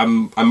 as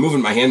I'm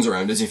moving my hands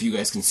around as if you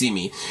guys can see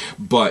me,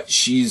 but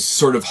she's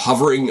sort of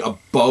hovering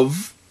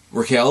above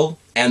Raquel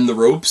and the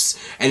ropes,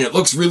 and it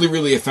looks really,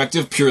 really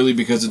effective purely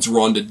because it's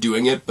Ronda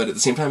doing it, but at the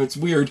same time it's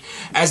weird.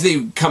 As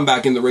they come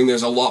back in the ring,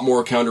 there's a lot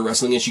more counter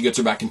wrestling, and she gets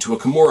her back into a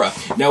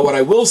Kimura. Now, what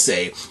I will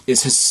say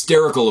is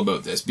hysterical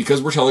about this,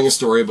 because we're telling a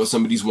story about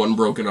somebody's one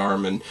broken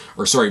arm,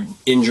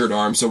 injured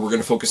arm, so we're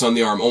going to focus on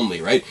the arm only,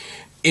 right?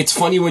 It's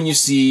funny when you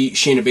see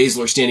Shayna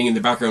Baszler standing in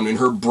the background in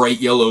her bright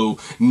yellow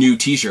new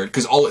t-shirt,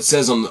 because all it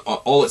says on the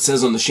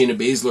Shayna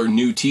Baszler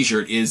new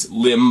t-shirt is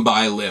limb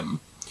by limb.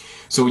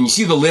 So when you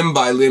see the limb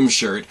by limb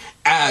shirt,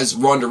 as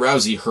Ronda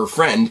Rousey, her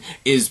friend,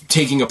 is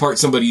taking apart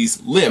somebody's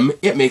limb,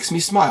 it makes me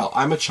smile.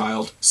 I'm a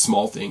child.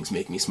 Small things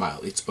make me smile.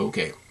 It's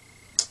okay.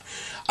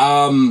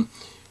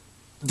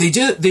 They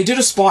did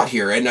a spot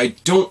here, and I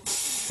don't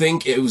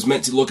think it was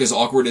meant to look as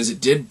awkward as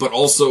it did, but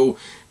also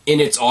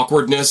in its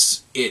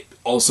awkwardness, it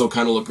also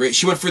kind of looked great.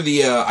 She went for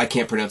the, I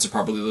can't pronounce it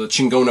properly, the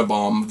Chingona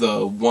bomb,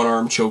 the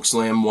one-arm choke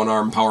slam,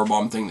 one-arm power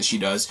bomb thing that she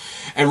does.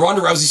 And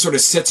Ronda Rousey sort of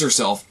sits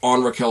herself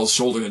on Raquel's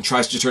shoulder and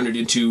tries to turn it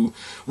into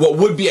what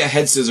would be a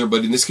head scissor,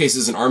 but in this case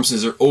is an arm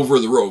scissor over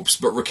the ropes.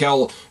 But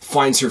Raquel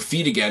finds her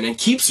feet again and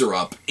keeps her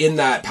up in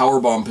that power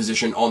bomb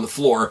position on the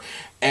floor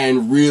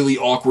and really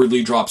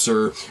awkwardly drops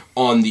her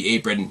on the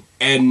apron.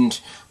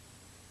 And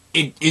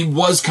It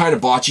was kind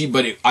of botchy,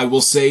 but I will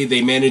say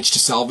they managed to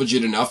salvage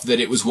it enough that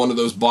it was one of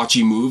those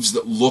botchy moves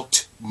that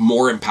looked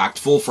more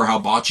impactful for how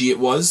botchy it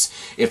was,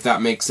 if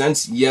that makes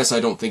sense. Yes, I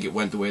don't think it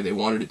went the way they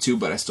wanted it to,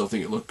 but I still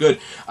think it looked good.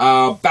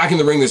 Back in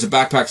the ring, there's a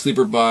backpack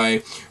sleeper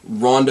by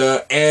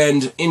Ronda,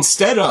 and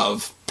instead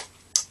of...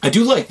 I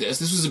do like this.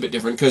 This was a bit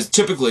different, because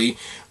typically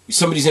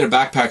somebody's in a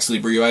backpack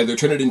sleeper, you either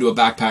turn it into a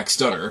backpack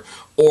stunner,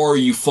 or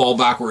you fall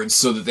backwards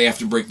so that they have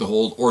to break the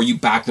hold, or you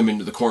back them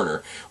into the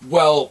corner.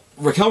 Well,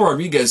 Raquel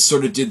Rodriguez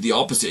sort of did the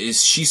opposite.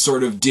 Is she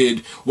sort of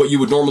did what you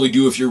would normally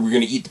do if you were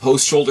going to eat the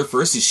post shoulder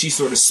first, is she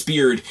sort of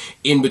speared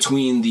in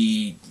between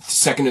the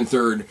second and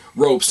third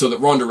ropes so that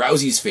Ronda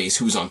Rousey's face,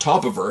 who's on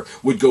top of her,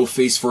 would go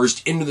face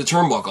first into the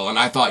turnbuckle. And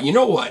I thought, you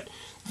know what?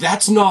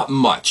 That's not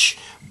much.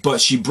 But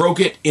she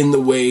broke it in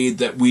the way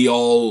that we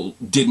all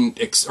didn't,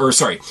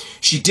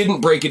 she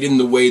didn't break it in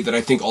the way that I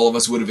think all of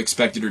us would have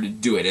expected her to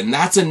do it. And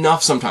that's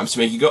enough sometimes to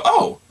make you go,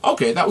 oh,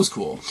 okay, that was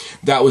cool.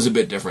 That was a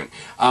bit different.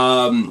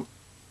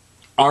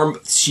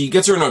 She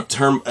gets her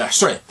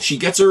in she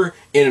gets her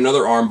in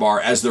another arm bar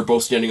as they're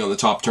both standing on the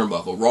top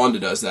turnbuckle. Ronda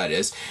does, that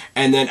is.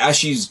 And then as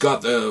she's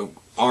got the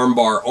arm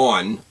bar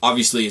on,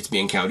 obviously it's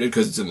being counted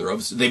because it's in the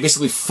ropes, they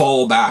basically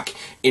fall back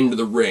into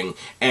the ring,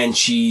 and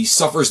she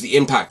suffers the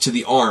impact to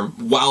the arm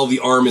while the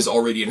arm is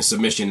already in a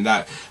submission, and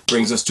that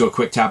brings us to a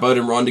quick tap out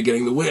and Ronda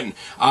getting the win.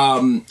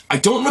 I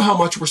don't know how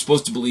much we're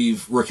supposed to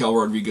believe Raquel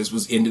Rodriguez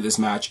was into this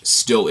match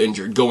still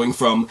injured, going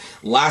from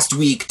last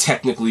week,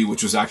 technically,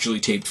 which was actually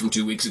taped from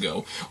 2 weeks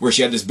ago, where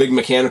she had this big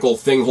mechanical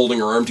thing holding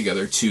her arm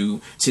together,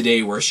 to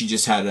today where she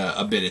just had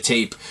a bit of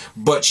tape,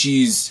 but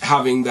she's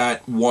having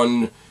that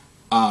one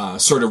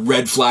sort of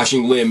red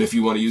flashing limb, if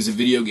you want to use a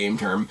video game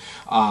term,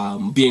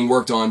 being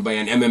worked on by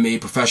an MMA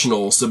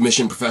professional,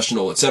 submission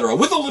professional, etc.,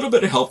 with a little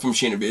bit of help from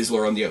Shayna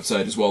Baszler on the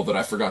outside as well that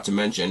I forgot to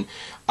mention.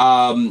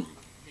 Her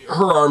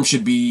arm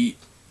should be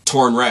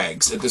torn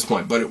rags at this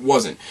point, but it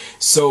wasn't.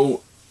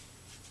 So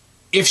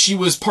if she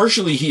was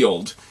partially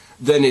healed,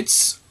 then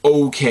it's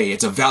okay.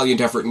 It's a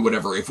valiant effort and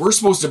whatever. If we're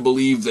supposed to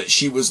believe that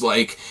she was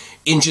like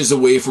inches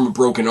away from a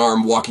broken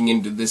arm walking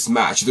into this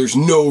match, there's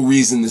no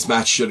reason this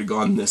match should have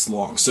gone this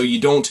long. So you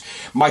don't...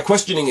 My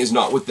questioning is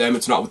not with them,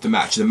 it's not with the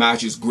match. The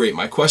match is great.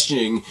 My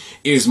questioning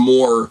is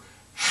more,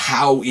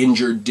 how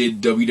injured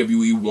did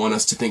WWE want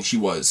us to think she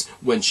was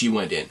when she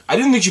went in? I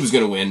didn't think she was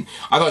going to win.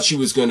 I thought she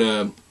was going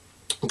to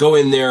go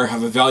in there,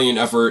 have a valiant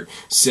effort,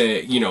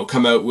 say, you know,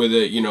 come out with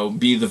it, you know,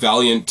 be the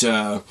valiant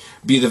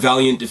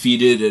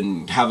defeated,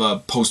 and have a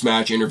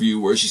post-match interview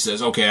where she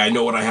says, okay, I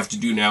know what I have to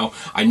do now.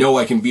 I know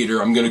I can beat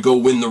her. I'm going to go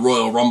win the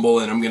Royal Rumble,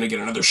 and I'm going to get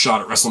another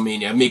shot at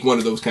WrestleMania. Make one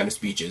of those kind of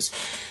speeches.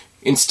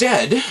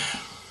 Instead,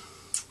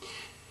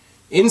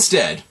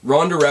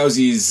 Ronda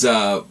Rousey's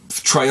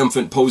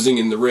triumphant posing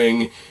in the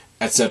ring,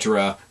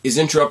 etc., is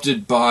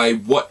interrupted by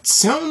what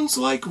sounds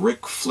like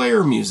Ric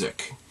Flair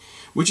music.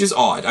 Which is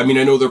odd. I mean,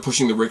 I know they're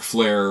pushing the Ric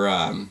Flair,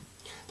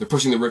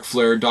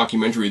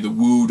 documentary, the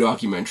Woo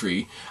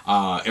documentary,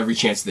 every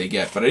chance they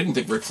get. But I didn't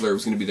think Ric Flair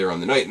was going to be there on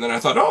the night. And then I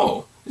thought,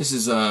 oh, this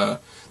is a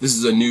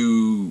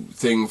new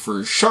thing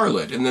for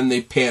Charlotte. And then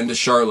they pan to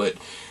Charlotte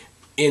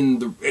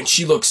and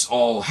she looks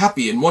all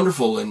happy and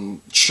wonderful.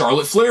 And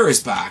Charlotte Flair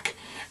is back,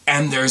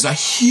 and there's a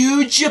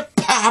huge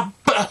pop.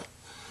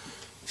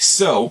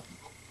 So,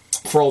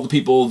 for all the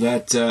people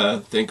that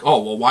think,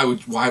 oh, well,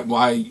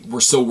 why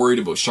we're so worried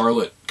about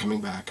Charlotte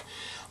coming back?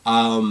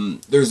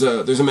 There's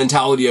a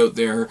mentality out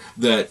there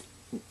that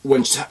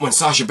when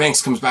Sasha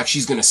Banks comes back,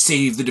 she's going to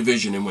save the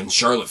division, and when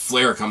Charlotte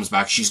Flair comes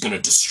back, she's going to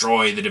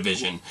destroy the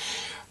division.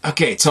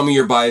 Okay, tell me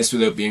you're biased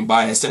without being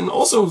biased, and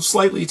also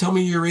slightly tell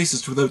me you're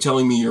racist without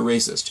telling me you're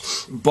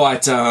racist.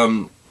 But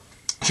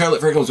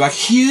Charlotte Flair comes back,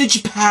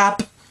 huge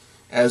pop,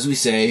 as we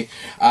say.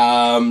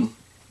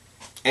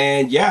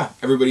 And yeah,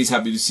 everybody's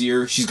happy to see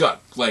her. She's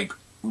got, like,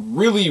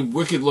 really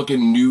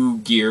wicked-looking new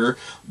gear.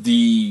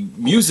 The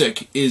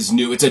music is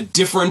new. It's a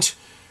different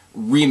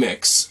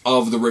remix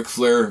of the Ric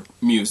Flair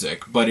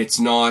music, but it's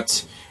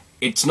not,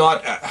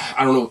 I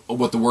don't know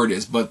what the word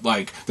is, but,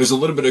 like, there's a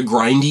little bit of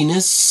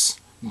grindiness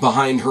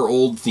behind her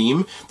old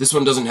theme. This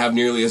one doesn't have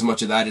nearly as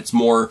much of that. It's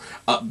more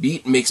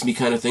upbeat. Makes me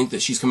kind of think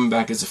that she's coming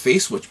back as a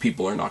face, which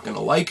people are not going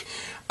to like.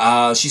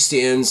 She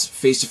stands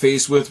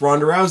face-to-face with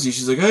Ronda Rousey.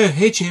 She's like,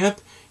 hey, champ.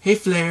 Hey,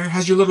 Flair,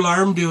 how's your little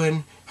arm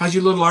doing? How's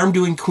your little arm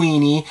doing,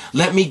 Queenie?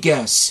 Let me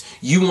guess.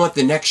 You want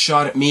the next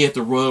shot at me at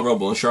the Royal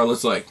Rumble. And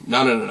Charlotte's like,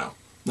 no.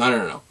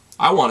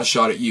 I want a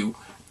shot at you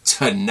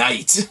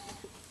tonight.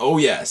 Oh,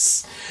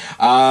 yes.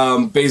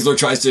 Baszler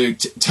tries to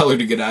tell her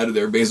to get out of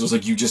there. Baszler's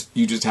like, you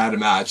just had a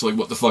match. Like,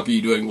 what the fuck are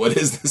you doing? What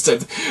is this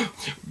type of...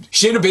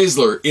 Shayna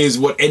Baszler is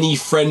what any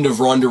friend of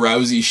Ronda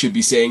Rousey should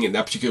be saying in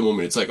that particular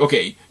moment. It's like,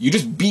 okay, you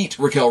just beat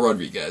Raquel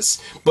Rodriguez,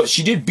 but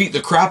she did beat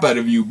the crap out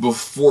of you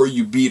before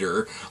you beat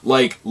her.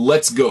 Like,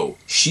 let's go.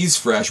 She's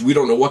fresh. We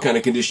don't know what kind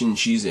of condition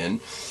she's in.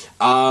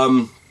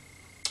 But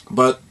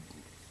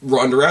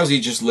Ronda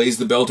Rousey just lays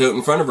the belt out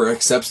in front of her,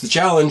 accepts the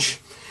challenge,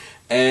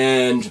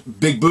 and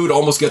Big Boot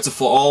almost gets a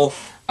fall.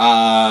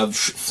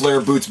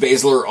 Flair boots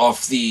Baszler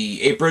off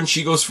the apron.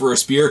 She goes for a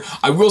spear.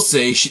 I will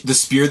say the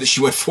spear that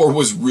she went for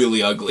was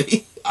really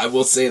ugly. I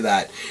will say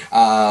that.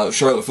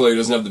 Charlotte Flair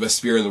doesn't have the best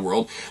spear in the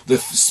world. The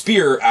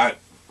spear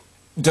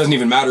doesn't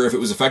even matter if it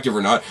was effective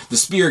or not. The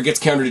spear gets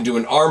countered into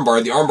an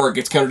armbar. The armbar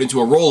gets countered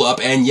into a roll-up.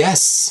 And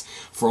yes,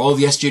 for all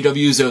the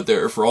SJWs out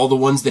there, for all the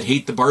ones that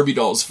hate the Barbie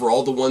dolls, for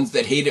all the ones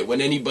that hate it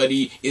when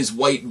anybody is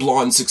white,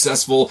 blonde,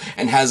 successful,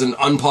 and has an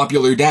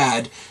unpopular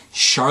dad,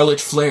 Charlotte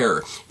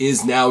Flair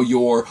is now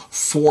your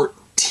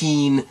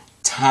 14-time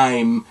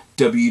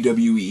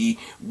WWE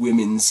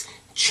Women's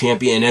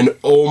Champion. And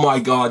oh my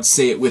God,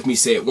 say it with me,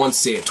 say it once,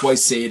 say it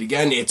twice, say it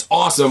again. It's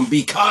awesome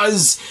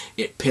because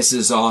it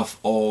pisses off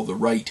all the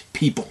right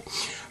people.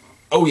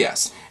 Oh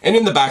yes. And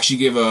in the back she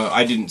gave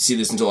I didn't see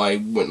this until I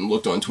went and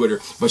looked on Twitter,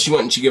 but she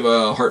went and she gave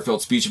a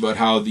heartfelt speech about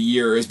how the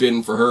year has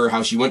been for her,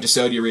 how she went to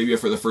Saudi Arabia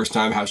for the first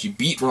time, how she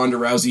beat Ronda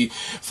Rousey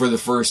for the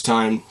first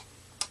time,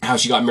 how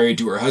she got married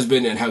to her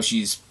husband, and how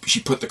she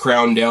put the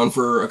crown down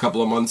for a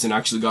couple of months and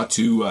actually got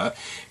to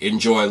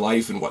enjoy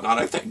life and whatnot.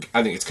 I think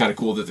it's kind of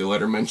cool that they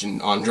let her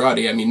mention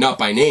Andrade. I mean, not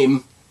by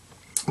name,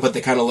 but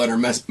they kind of let her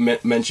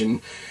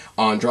mention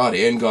Andrade,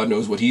 and God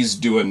knows what he's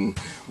doing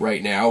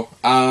right now.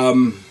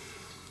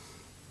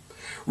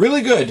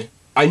 Really good.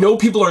 I know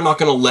people are not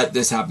going to let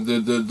this happen.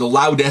 The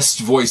loudest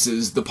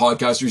voices, the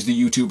podcasters,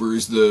 the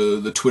YouTubers,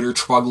 the Twitter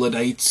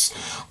troglodytes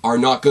are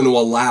not going to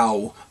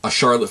allow a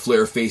Charlotte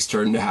Flair face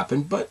turn to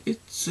happen, but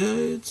it's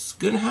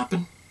going to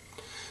happen.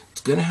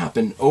 It's going to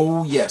happen.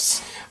 Oh,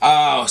 yes.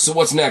 So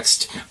what's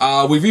next?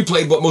 We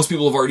replayed what most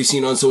people have already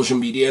seen on social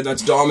media.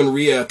 That's Dom and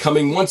Rhea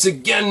coming once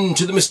again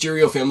to the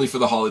Mysterio family for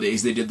the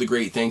holidays. They did the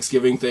great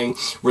Thanksgiving thing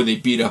where they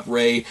beat up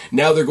Rey.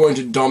 Now they're going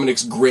to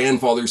Dominic's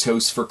grandfather's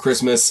house for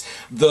Christmas.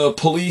 The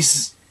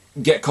police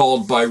get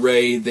called by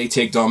Rey. They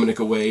take Dominic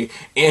away.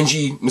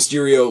 Angie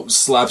Mysterio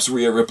slaps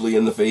Rhea Ripley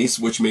in the face,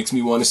 which makes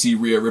me want to see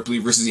Rhea Ripley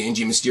versus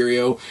Angie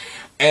Mysterio.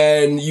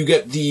 And you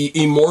get the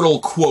immortal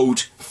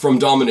quote from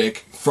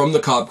Dominic from the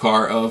cop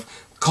car of,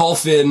 "Call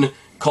Finn,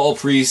 call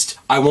Priest,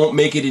 I won't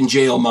make it in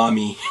jail,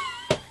 mommy."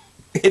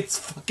 It's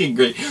fucking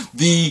great.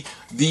 The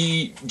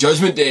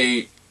Judgment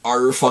Day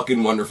are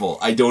fucking wonderful.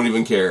 I don't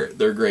even care.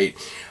 They're great.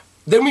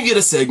 Then we get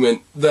a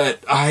segment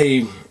that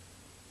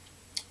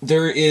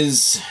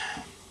there's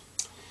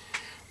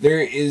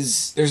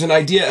an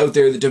idea out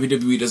there that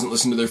WWE doesn't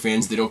listen to their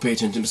fans, they don't pay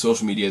attention to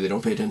social media, they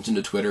don't pay attention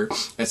to Twitter,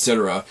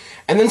 etc.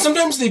 And then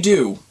sometimes they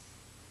do.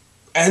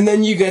 And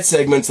then you get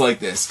segments like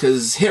this,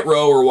 because Hit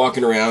Row are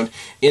walking around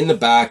in the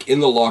back, in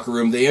the locker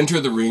room. They enter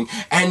the ring,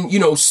 and, you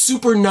know,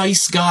 super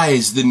nice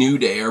guys, the New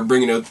Day, are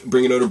bringing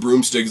out a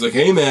broomstick. It's like,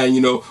 hey, man, you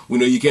know, we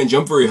know you can't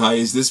jump very high.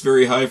 Is this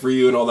very high for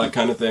you? And all that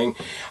kind of thing.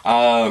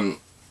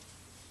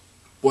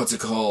 What's it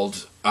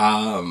called?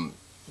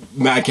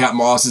 Madcap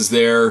Moss is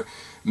there,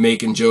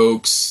 making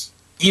jokes.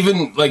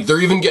 Even, like, they're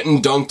even getting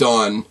dunked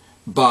on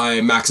by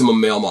Maximum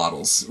Male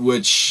Models,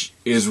 which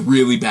is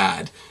really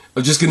bad.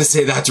 I'm just going to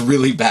say that's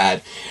really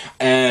bad.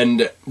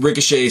 And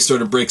Ricochet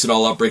sort of breaks it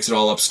all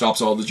up,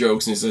 stops all the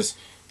jokes, and he says,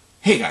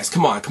 hey guys,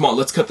 come on,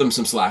 let's cut them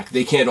some slack.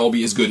 They can't all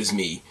be as good as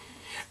me.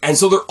 And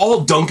so they're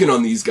all dunking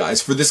on these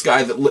guys for this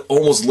guy that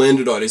almost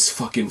landed on his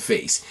fucking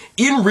face.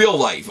 In real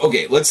life,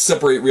 okay, let's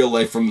separate real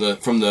life from the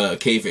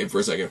kayfabe for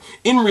a second.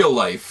 In real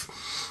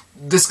life,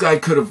 this guy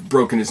could have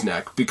broken his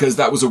neck because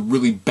that was a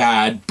really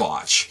bad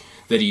botch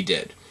that he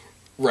did.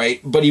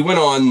 Right? But he went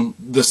on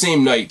the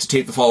same night to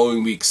tape the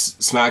following week's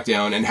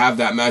SmackDown and have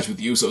that match with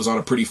the Usos on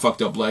a pretty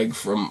fucked up leg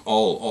from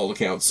all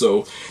accounts.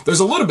 So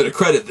there's a little bit of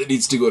credit that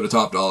needs to go to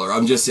Top Dollar.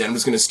 I'm just saying, I'm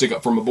just going to stick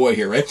up for my boy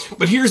here, right?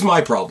 But here's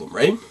my problem,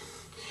 right?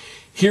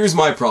 Here's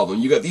my problem.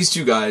 You got these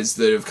two guys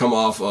that have come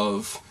off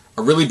of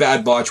a really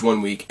bad botch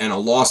one week and a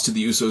loss to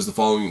the Usos the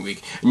following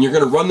week. And you're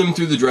going to run them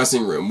through the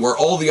dressing room where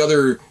all the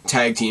other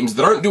tag teams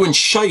that aren't doing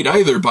shite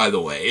either, by the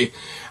way,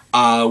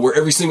 where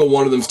every single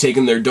one of them's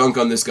taking their dunk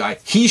on this guy.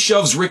 He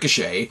shoves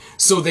Ricochet,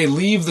 so they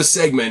leave the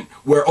segment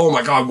where, oh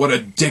my god, what a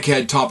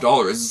dickhead Top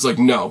Dollar is. It's like,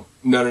 no.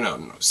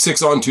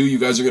 6-on-2, you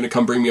guys are going to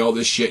come bring me all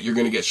this shit, you're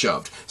going to get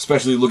shoved.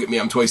 Especially, look at me,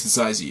 I'm twice the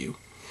size of you.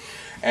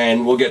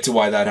 And we'll get to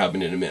why that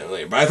happened in a minute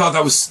later. But I thought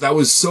that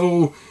was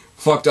so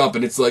fucked up,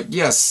 and it's like,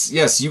 yes,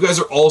 you guys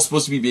are all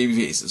supposed to be baby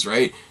faces,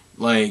 right?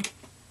 Like,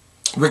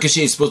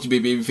 Ricochet is supposed to be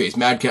a babyface.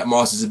 Madcap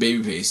Moss is a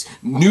babyface.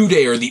 New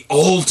Day are the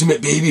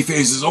ultimate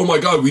babyfaces. Oh my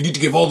god, we need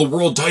to give all the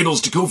world titles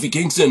to Kofi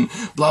Kingston.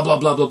 Blah, blah,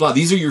 blah, blah, blah.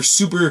 These are your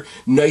super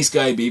nice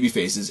guy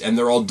babyfaces, and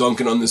they're all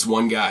dunking on this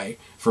one guy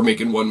for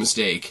making one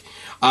mistake.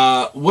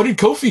 What did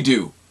Kofi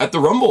do at the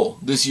Rumble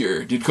this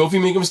year? Did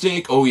Kofi make a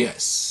mistake? Oh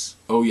yes.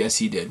 Oh yes,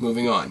 he did.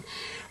 Moving on.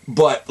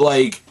 But,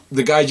 like,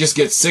 the guy just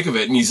gets sick of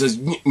it, and he says,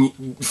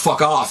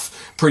 fuck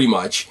off, pretty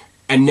much.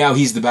 And now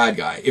he's the bad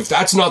guy. If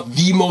that's not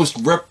the most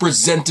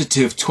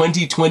representative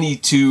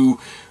 2022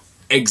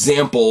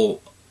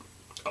 example,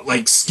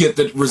 like, skit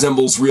that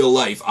resembles real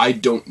life, I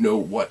don't know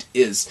what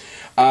is.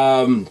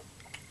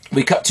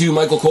 We cut to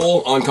Michael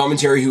Cole on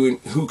commentary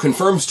who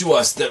confirms to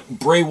us that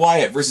Bray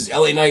Wyatt versus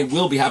LA Knight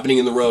will be happening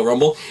in the Royal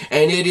Rumble,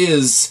 and it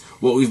is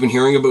what we've been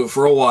hearing about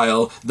for a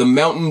while, the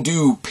Mountain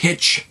Dew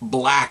Pitch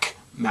Black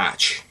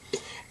match.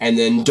 And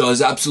then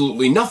does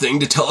absolutely nothing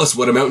to tell us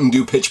what a Mountain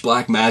Dew Pitch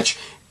Black match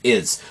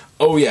is.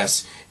 Oh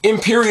yes,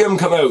 Imperium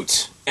come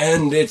out,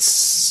 and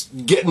it's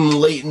getting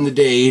late in the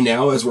day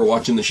now as we're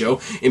watching the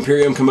show.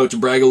 Imperium come out to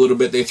brag a little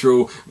bit.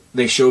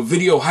 They show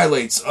video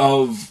highlights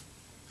of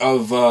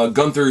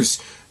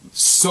Gunther's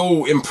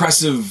so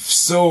impressive,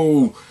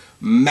 so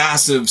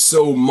massive,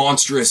 so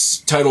monstrous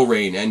title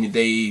reign, and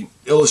they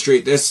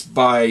illustrate this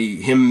by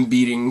him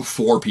beating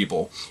 4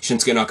 people: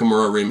 Shinsuke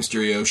Nakamura, Rey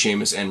Mysterio,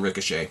 Sheamus, and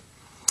Ricochet.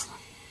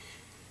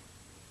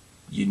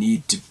 You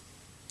need to...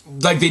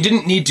 Like, they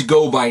didn't need to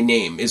go by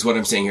name, is what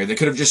I'm saying here. They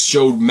could have just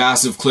showed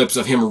massive clips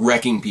of him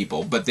wrecking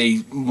people, but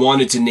they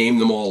wanted to name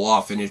them all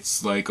off, and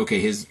it's like, okay,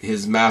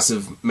 his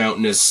massive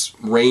mountainous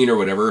reign or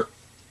whatever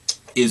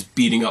is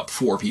beating up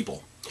 4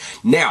 people.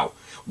 Now,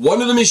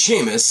 one of them is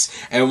Sheamus,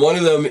 and one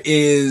of them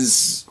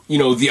is, you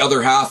know, the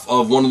other half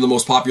of one of the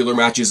most popular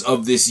matches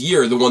of this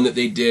year, the one that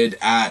they did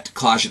at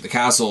Clash at the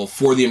Castle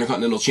for the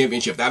Intercontinental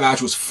Championship. That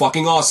match was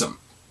fucking awesome.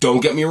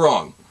 Don't get me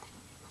wrong.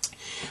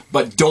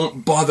 But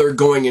don't bother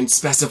going and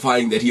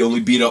specifying that he only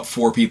beat up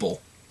 4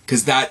 people,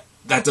 because that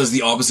does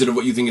the opposite of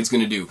what you think it's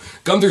going to do.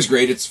 Gunther's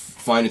great, it's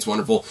fine, it's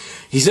wonderful.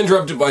 He's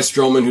interrupted by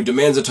Strowman, who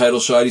demands a title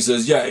shot. He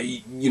says, yeah,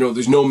 you know,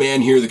 there's no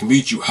man here that can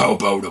beat you. How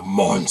about a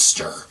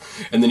monster?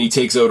 And then he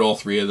takes out all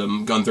 3 of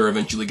them. Gunther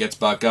eventually gets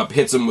back up,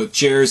 hits him with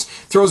chairs,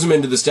 throws him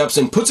into the steps,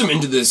 and puts him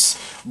into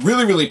this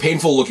really, really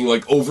painful looking,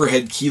 like,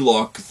 overhead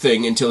keylock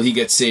thing until he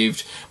gets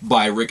saved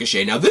by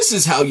Ricochet. Now, this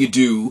is how you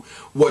do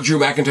what Drew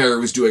McIntyre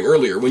was doing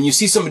earlier. When you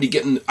see somebody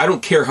getting... I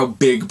don't care how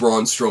big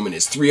Braun Strowman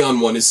is.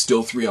 3-on-1 is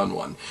still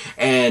 3-on-1.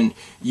 And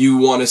you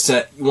want to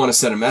set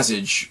a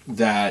message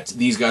that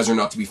these guys are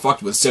not to be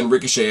fucked with. Send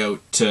Ricochet out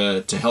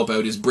to help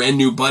out his brand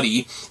new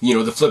buddy, you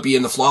know, the Flippy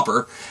and the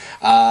Flopper.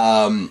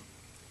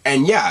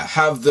 And yeah,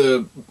 have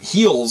the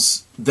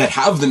heels that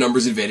have the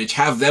numbers advantage,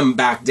 have them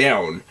back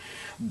down.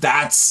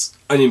 That's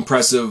an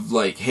impressive,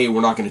 like, hey, we're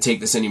not going to take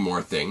this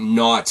anymore thing.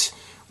 Not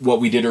what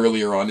we did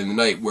earlier on in the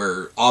night,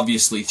 where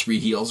obviously 3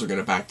 heels are going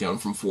to back down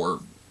from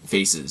 4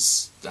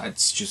 faces.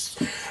 That's just...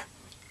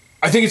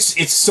 I think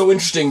it's so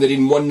interesting that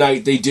in one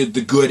night they did the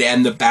good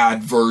and the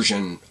bad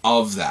version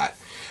of that.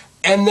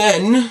 And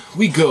then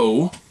we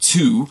go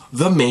to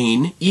the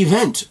main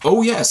event.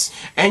 Oh yes,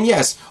 and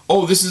yes.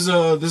 Oh, this is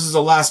a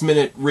last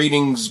minute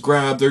ratings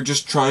grab. They're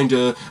just trying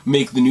to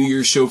make the New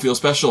Year's show feel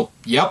special.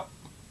 Yep.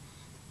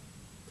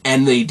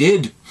 And they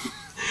did.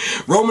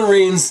 Roman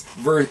Reigns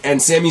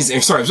and Sami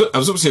Zayn. Sorry, I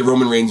was supposed to say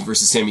Roman Reigns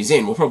versus Sami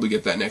Zayn. We'll probably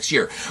get that next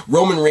year.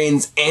 Roman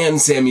Reigns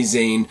and Sami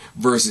Zayn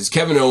versus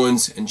Kevin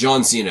Owens and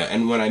John Cena.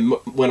 And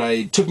when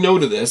I took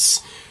note of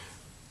this,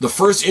 the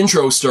first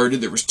intro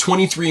started, there was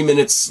 23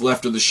 minutes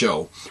left of the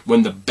show.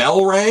 When the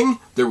bell rang,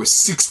 there was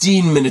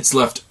 16 minutes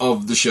left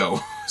of the show.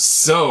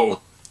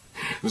 So,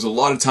 there was a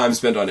lot of time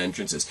spent on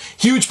entrances.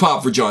 Huge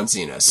pop for John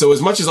Cena. So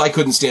as much as I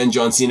couldn't stand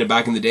John Cena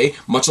back in the day,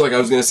 much like I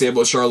was going to say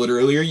about Charlotte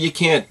earlier, you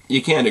can't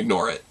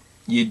ignore it.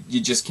 You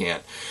just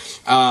can't.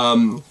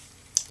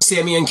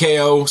 Sami and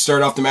KO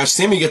start off the match.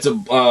 Sami gets a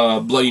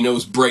bloody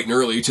nose bright and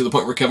early to the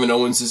point where Kevin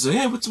Owens says,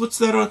 "Hey, what's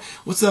that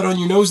on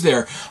your nose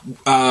there?"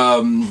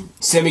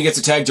 Sami gets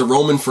a tag to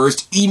Roman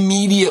first.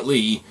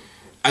 Immediately,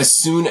 as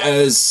soon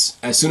as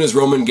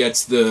Roman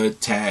gets the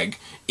tag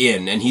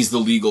in, and he's the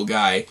legal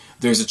guy,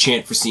 there's a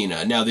chant for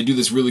Cena. Now, they do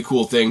this really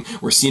cool thing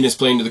where Cena's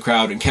playing to the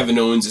crowd and Kevin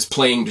Owens is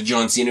playing to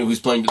John Cena,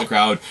 who's playing to the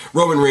crowd.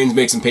 Roman Reigns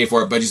makes him pay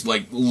for it by just,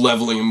 like,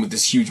 leveling him with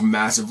this huge,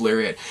 massive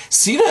lariat.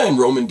 Cena and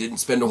Roman didn't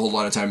spend a whole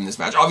lot of time in this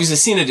match. Obviously,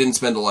 Cena didn't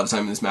spend a lot of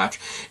time in this match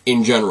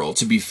in general,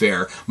 to be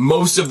fair.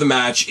 Most of the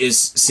match is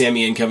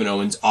Sami and Kevin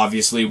Owens,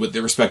 obviously, with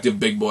their respective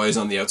big boys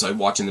on the outside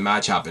watching the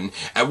match happen.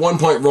 At one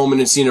point, Roman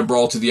and Cena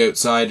brawl to the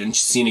outside and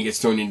Cena gets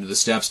thrown into the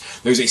steps.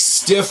 There's a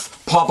stiff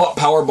pop-up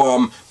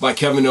powerbomb by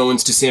Kevin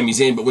Owens to Sami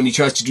Zayn, but when he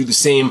tries to do the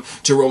same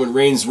to Roman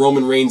Reigns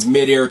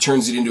midair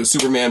turns it into a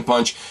Superman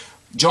punch.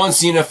 John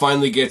Cena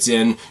finally gets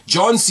in.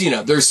 John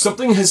Cena, there's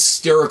something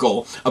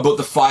hysterical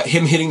about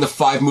him hitting the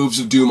 5 moves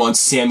of doom on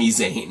Sami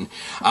Zayn.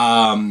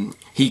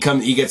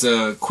 He gets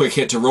a quick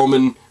hit to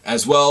Roman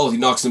as well. He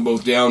knocks them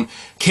both down.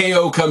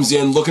 KO comes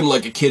in looking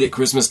like a kid at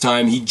Christmas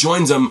time. He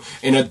joins them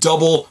in a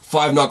double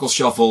 5-knuckle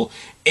shuffle.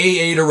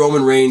 AA to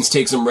Roman Reigns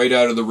takes him right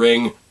out of the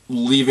ring,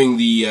 leaving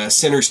the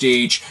center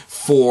stage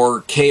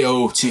for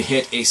KO to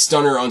hit a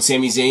stunner on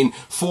Sami Zayn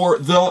for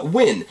the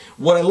win.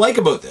 What I like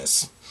about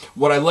this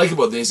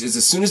is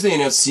as soon as they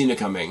announce Cena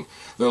coming,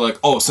 they're like,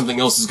 oh, something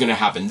else is going to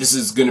happen. This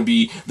is going to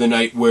be the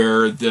night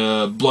where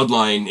the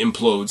bloodline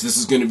implodes. This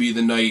is going to be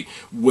the night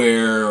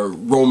where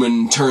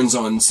Roman turns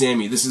on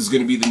Sami. This is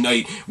going to be the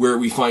night where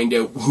we find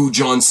out who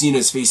John Cena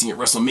is facing at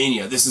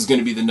WrestleMania. This is going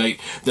to be the night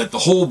that the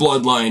whole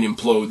bloodline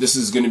implode. This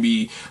is going to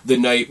be the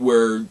night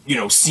where,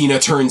 Cena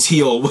turns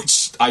heel,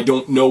 which I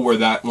don't know where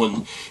that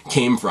one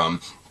came from.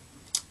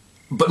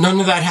 But none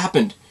of that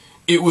happened.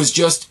 It was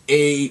just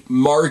a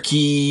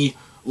marquee,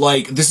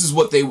 like, this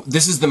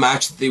is the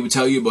match that they would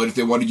tell you about if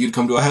they wanted you to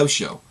come to a house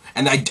show.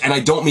 And I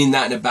don't mean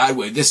that in a bad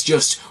way. This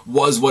just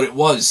was what it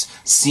was.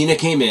 Cena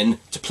came in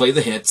to play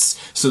the hits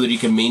so that he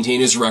can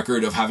maintain his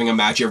record of having a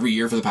match every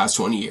year for the past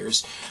 20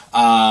 years.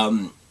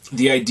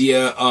 The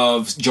idea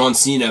of John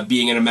Cena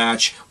being in a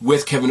match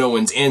with Kevin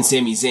Owens and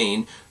Sami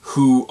Zayn,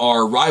 who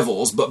are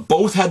rivals, but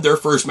both had their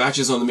first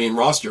matches on the main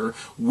roster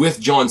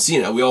with John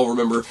Cena. We all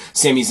remember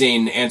Sami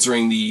Zayn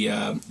answering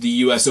the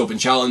U.S. Open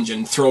Challenge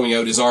and throwing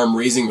out his arm,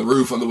 raising the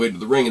roof on the way to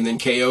the ring, and then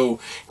KO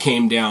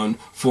came down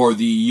for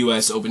the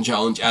U.S. Open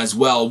Challenge as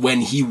well when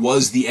he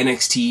was the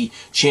NXT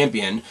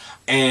champion.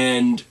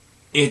 And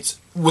it's,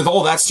 with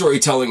all that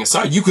storytelling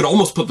aside, you could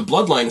almost put the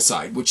Bloodline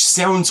aside, which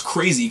sounds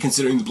crazy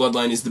considering the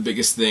Bloodline is the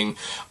biggest thing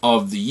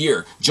of the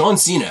year. John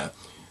Cena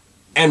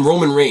and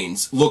Roman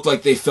Reigns looked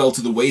like they fell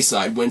to the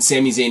wayside when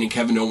Sami Zayn and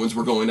Kevin Owens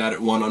were going at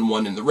it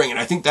one-on-one in the ring, and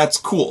I think that's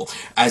cool.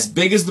 As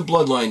big as the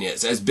Bloodline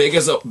is, as big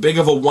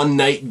of a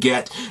one-night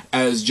get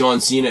as John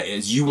Cena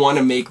is, you want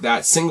to make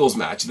that singles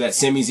match, that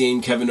Sami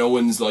Zayn, Kevin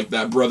Owens, like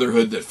that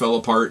brotherhood that fell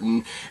apart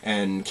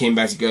and came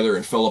back together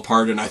and fell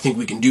apart, and I think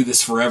we can do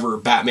this forever,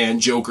 Batman,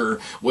 Joker,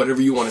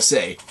 whatever you want to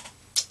say.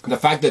 The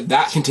fact that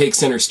that can take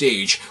center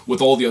stage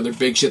with all the other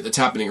big shit that's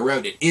happening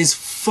around it is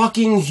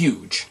fucking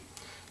huge.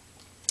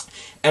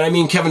 And I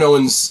mean, Kevin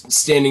Owens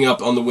standing up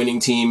on the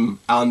winning team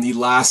on the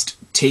last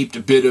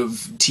taped bit of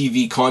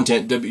TV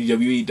content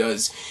WWE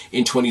does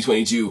in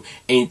 2022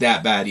 ain't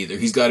that bad either.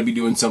 He's got to be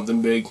doing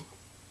something big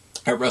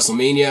at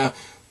WrestleMania.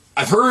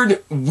 I've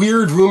heard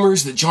weird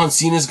rumors that John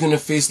Cena's going to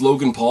face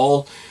Logan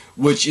Paul,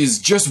 which is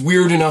just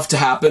weird enough to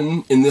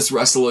happen in this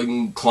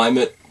wrestling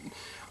climate.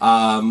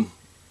 I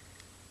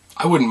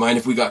wouldn't mind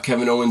if we got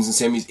Kevin Owens and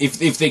Sami.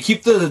 If they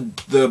keep the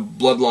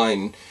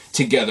bloodline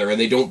together and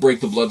they don't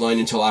break the bloodline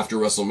until after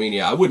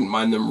WrestleMania, I wouldn't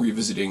mind them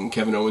revisiting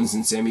Kevin Owens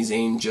and Sami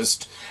Zayn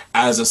just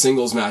as a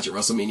singles match at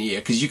WrestleMania,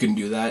 because you can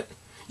do that.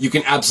 You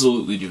can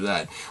absolutely do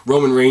that.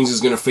 Roman Reigns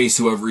is going to face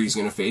whoever he's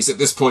going to face. At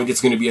this point,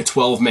 it's going to be a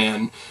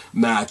 12-man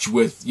match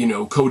with,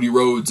 Cody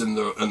Rhodes and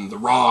the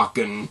Rock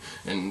and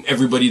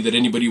everybody that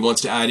anybody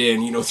wants to add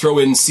in. Throw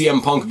in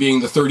CM Punk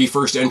being the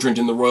 31st entrant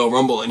in the Royal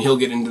Rumble, and he'll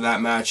get into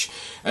that match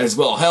as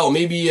well. Hell,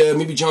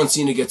 maybe John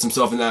Cena gets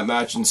himself in that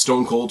match, and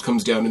Stone Cold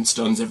comes down and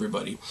stuns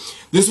everybody.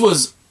 This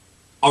was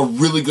a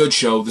really good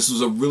show. This was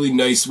a really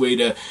nice way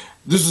to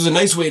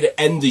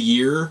end the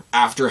year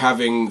after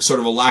having sort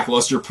of a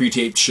lackluster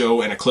pre-taped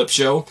show and a clip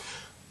show.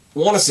 I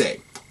want to say,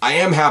 I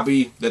am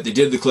happy that they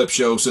did the clip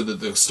show so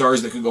that the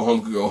stars that could go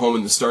home,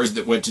 and the stars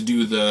that went to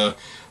do the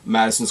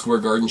Madison Square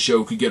Garden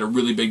show could get a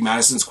really big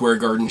Madison Square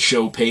Garden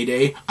show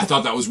payday. I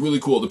thought that was really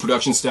cool. The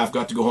production staff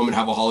got to go home and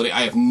have a holiday.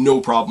 I have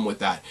no problem with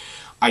that.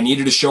 I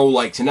needed a show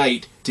like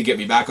tonight to get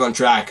me back on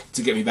track,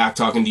 to get me back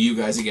talking to you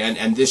guys again,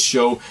 and this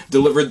show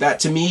delivered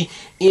that to me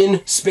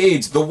in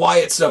spades. The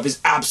Wyatt stuff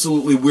is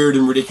absolutely weird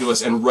and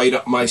ridiculous and right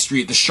up my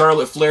street. The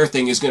Charlotte Flair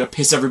thing is going to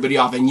piss everybody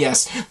off, and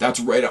yes,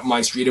 that's right up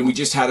my street. And we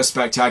just had a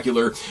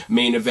spectacular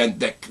main event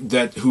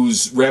that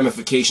whose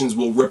ramifications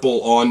will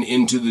ripple on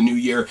into the new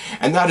year,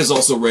 and that is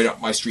also right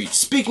up my street.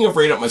 Speaking of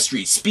right up my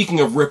street,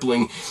 speaking of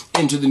rippling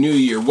into the new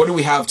year, what do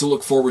we have to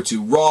look forward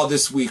to? Raw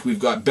this week, we've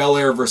got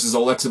Belair versus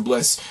Alexa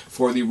Bliss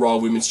for the Raw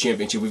Women's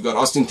Championship. We've got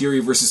Austin Theory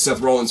versus Seth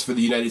Rollins for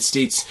the United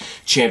States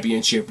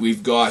Championship.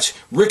 We've got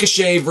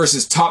Ricochet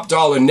versus Top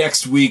Dollar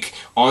next week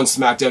on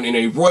SmackDown in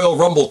a Royal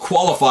Rumble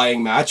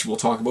qualifying match. We'll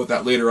talk about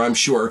that later, I'm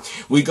sure.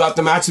 We got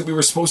the match that we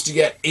were supposed to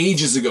get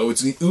ages ago.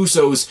 It's the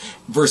Usos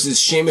versus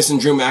Sheamus and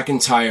Drew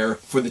McIntyre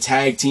for the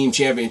Tag Team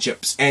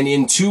Championships. And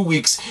in 2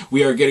 weeks,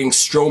 we are getting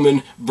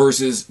Strowman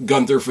versus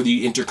Gunther for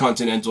the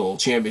Intercontinental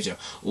Championship.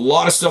 A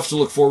lot of stuff to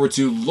look forward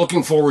to.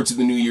 Looking forward to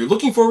the new year.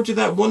 Looking forward to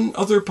that one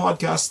other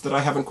podcast that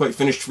I haven't quite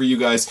finished for you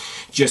guys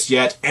just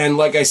yet. And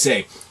like I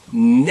say,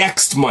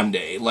 next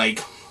Monday,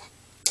 like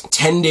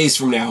 10 days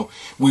from now,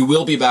 we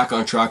will be back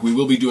on track. We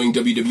will be doing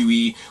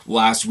WWE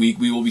last week.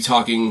 We will be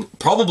talking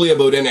probably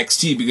about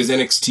NXT, because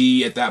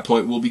NXT at that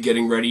point will be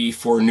getting ready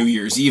for New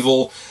Year's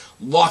Evil.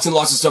 Lots and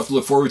lots of stuff to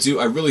look forward to.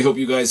 I really hope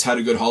you guys had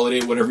a good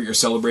holiday, whatever you're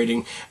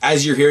celebrating.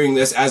 As you're hearing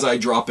this, as I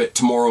drop it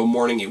tomorrow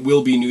morning, it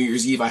will be New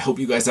Year's Eve. I hope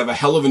you guys have a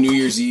hell of a New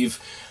Year's Eve.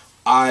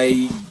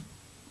 I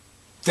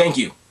thank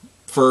you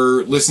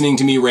for listening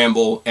to me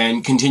ramble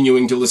and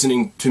continuing to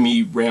listening to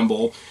me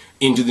ramble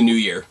into the new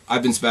year.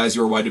 I've been Spaz,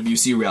 your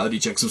YWC Reality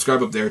Check.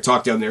 Subscribe up there,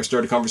 talk down there,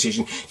 start a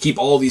conversation, keep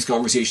all these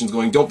conversations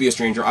going. Don't be a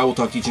stranger. I will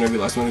talk to each and every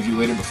last one of you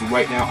later, but for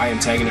right now, I am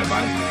tagging it.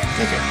 Bye.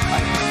 Take care.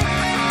 Bye.